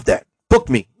love that. Book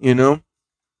me,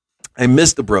 I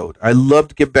missed the road. I love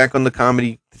to get back on the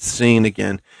comedy scene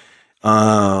again.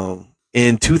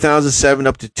 in 2007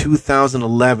 up to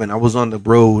 2011, I was on the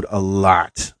road a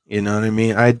lot. You know what I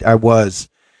mean?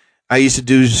 I used to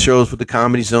do shows with the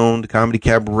Comedy Zone, the Comedy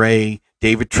Cabaret,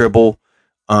 David Tribble,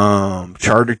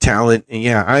 Charter Talent. And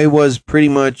yeah, I was pretty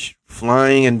much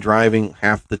flying and driving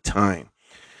half the time.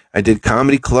 I did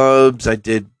comedy clubs. I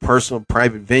did personal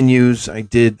private venues. I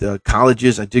did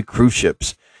colleges. I did cruise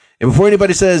ships. And before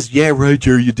anybody says, yeah, right,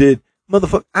 Jerry, you did.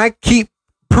 Motherfucker, I keep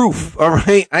proof. All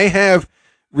right. I have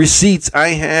receipts. I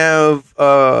have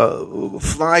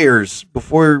flyers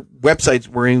before websites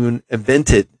were even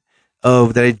invented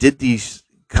of that I did these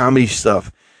comedy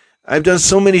stuff. I've done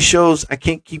so many shows, I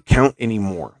can't keep count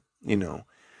anymore, you know.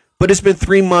 But it's been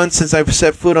 3 months since I've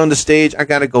set foot on the stage. I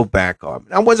got to go back up.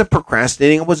 I wasn't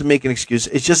procrastinating. I wasn't making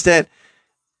excuses. It's just that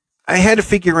I had to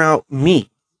figure out me,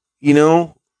 you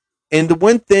know. And the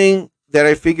one thing that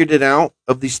I figured it out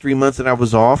of these 3 months that I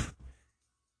was off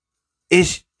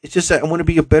is it's just that I want to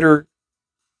be a better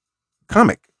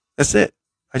comic. That's it.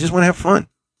 I just want to have fun,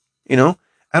 you know.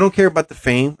 I don't care about the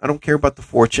fame. I don't care about the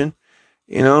fortune.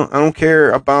 You know, I don't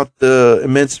care about the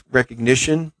immense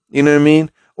recognition. You know what I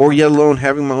mean? Or yet alone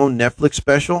having my own Netflix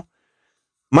special.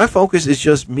 My focus is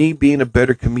just me being a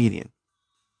better comedian.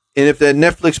 And if that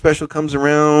Netflix special comes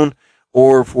around,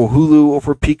 or for Hulu or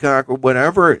for Peacock or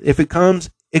whatever, if it comes,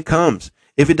 it comes.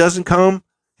 If it doesn't come,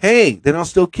 hey, then I'll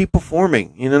still keep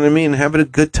performing. You know what I mean? Having a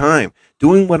good time.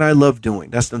 Doing what I love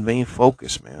doing. That's the main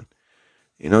focus, man.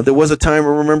 You know, there was a time I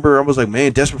remember I was like,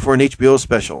 man, desperate for an HBO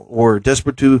special, or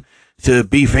desperate to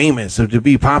be famous or to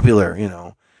be popular, you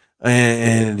know.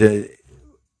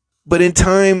 But in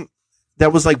time,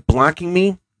 that was like blocking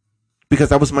me because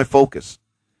that was my focus.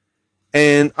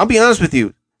 And I'll be honest with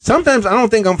you, sometimes I don't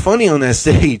think I'm funny on that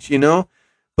stage, you know.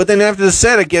 But then after the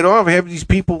set, I get off, I have these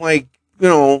people like, you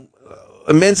know,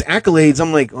 immense accolades.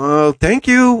 I'm like, oh, thank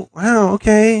you. Wow,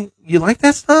 okay. You like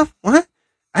that stuff? What?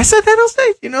 I said that on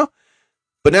stage, you know.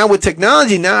 But now with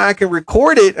technology, now I can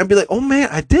record it and be like, oh, man,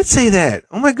 I did say that.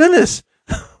 Oh, my goodness.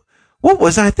 What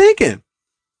was I thinking?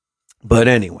 But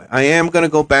anyway, I am going to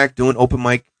go back doing open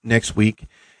mic next week.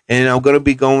 And I'm going to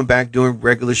be going back doing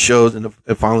regular shows in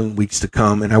the following weeks to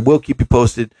come. And I will keep you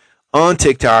posted on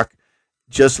TikTok,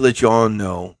 just to let you all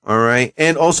know. All right.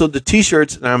 And also the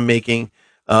T-shirts that I'm making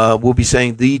will be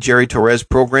saying the Jerry Torres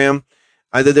program.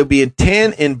 Either they'll be in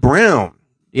tan and brown.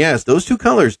 Yes, those two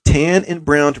colors, tan and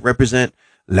brown, to represent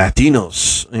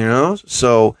Latinos, you know.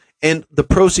 So, and the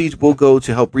proceeds will go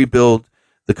to help rebuild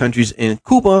the countries in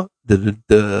Cuba,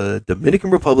 the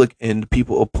Dominican Republic, and the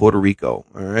people of Puerto Rico.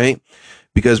 All right.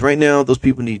 Because right now, those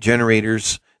people need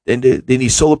generators. They need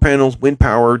solar panels, wind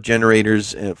power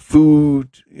generators, food,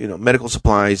 you know, medical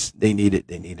supplies. They need it.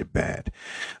 They need it bad.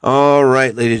 All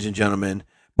right, ladies and gentlemen.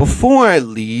 Before I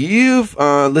leave,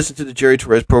 listen to the Jerry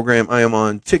Torres program. I am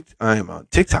on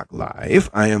TikTok Live.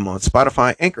 I am on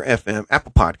Spotify, Anchor FM,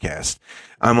 Apple Podcast.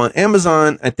 I'm on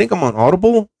Amazon. I think I'm on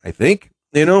Audible. I think,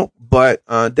 you know, but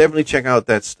definitely check out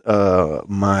that's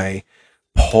my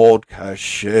podcast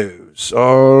shows.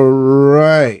 All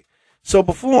right. So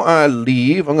before I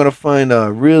leave, I'm gonna find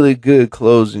a really good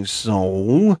closing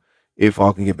song. If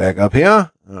I can get back up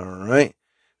here. All right.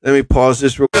 Let me pause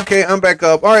this real quick. Okay, I'm back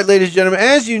up. All right, ladies and gentlemen,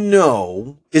 as you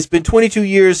know, it's been 22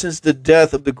 years since the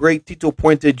death of the great Tito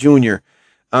Puente Jr.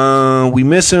 We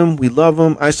miss him. We love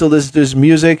him. I still listen to his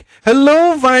music.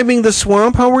 Hello, Vibing the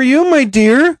Swamp. How are you, my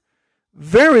dear?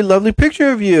 Very lovely picture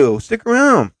of you. Stick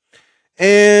around.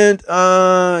 And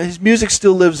his music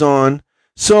still lives on.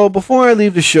 So before I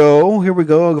leave the show, here we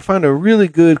go. I'll find a really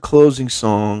good closing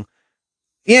song.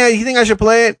 Yeah, you think I should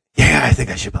play it? Yeah, I think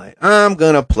I should play it. I'm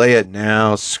going to play it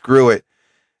now. Screw it.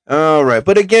 All right.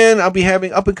 But again, I'll be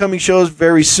having up-and-coming shows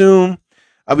very soon.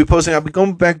 I'll be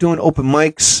going back doing open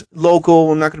mics,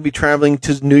 local. I'm not going to be traveling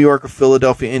to New York or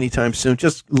Philadelphia anytime soon.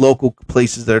 Just local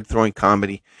places that are throwing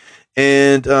comedy.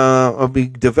 And I'll be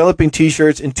developing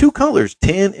T-shirts in two colors,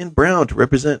 tan and brown, to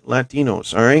represent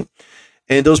Latinos. All right.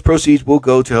 And those proceeds will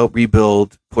go to help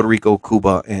rebuild Puerto Rico,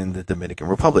 Cuba, and the Dominican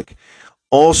Republic.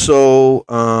 Also,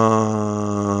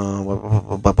 I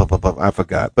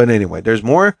forgot. But anyway, there's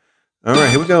more. All right,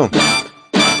 here we go.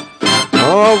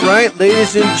 All right,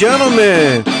 ladies and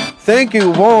gentlemen. Thank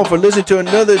you all for listening to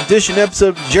another edition episode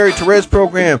of the Jerry Torres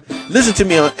program. Listen to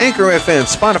me on Anchor FM,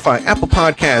 Spotify, Apple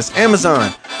Podcasts,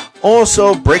 Amazon,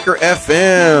 also Breaker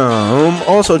FM.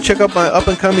 Also, check out my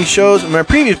up-and-coming shows and my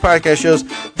previous podcast shows.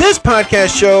 This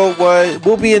podcast show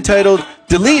will be entitled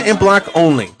Delete and Block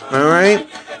Only. All right?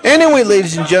 Anyway,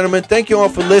 ladies and gentlemen, thank you all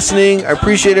for listening. I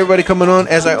appreciate everybody coming on.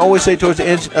 As I always say towards the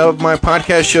end of my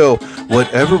podcast show,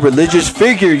 whatever religious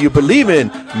figure you believe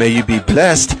in, may you be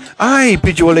blessed. I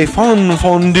bid you all a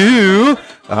fondue.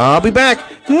 I'll be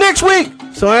back next week.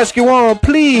 So I ask you all,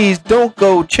 please don't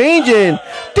go changing.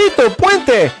 Tito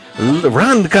Puente,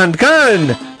 Ran Can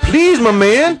Can, please, my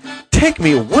man, take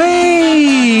me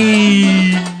away.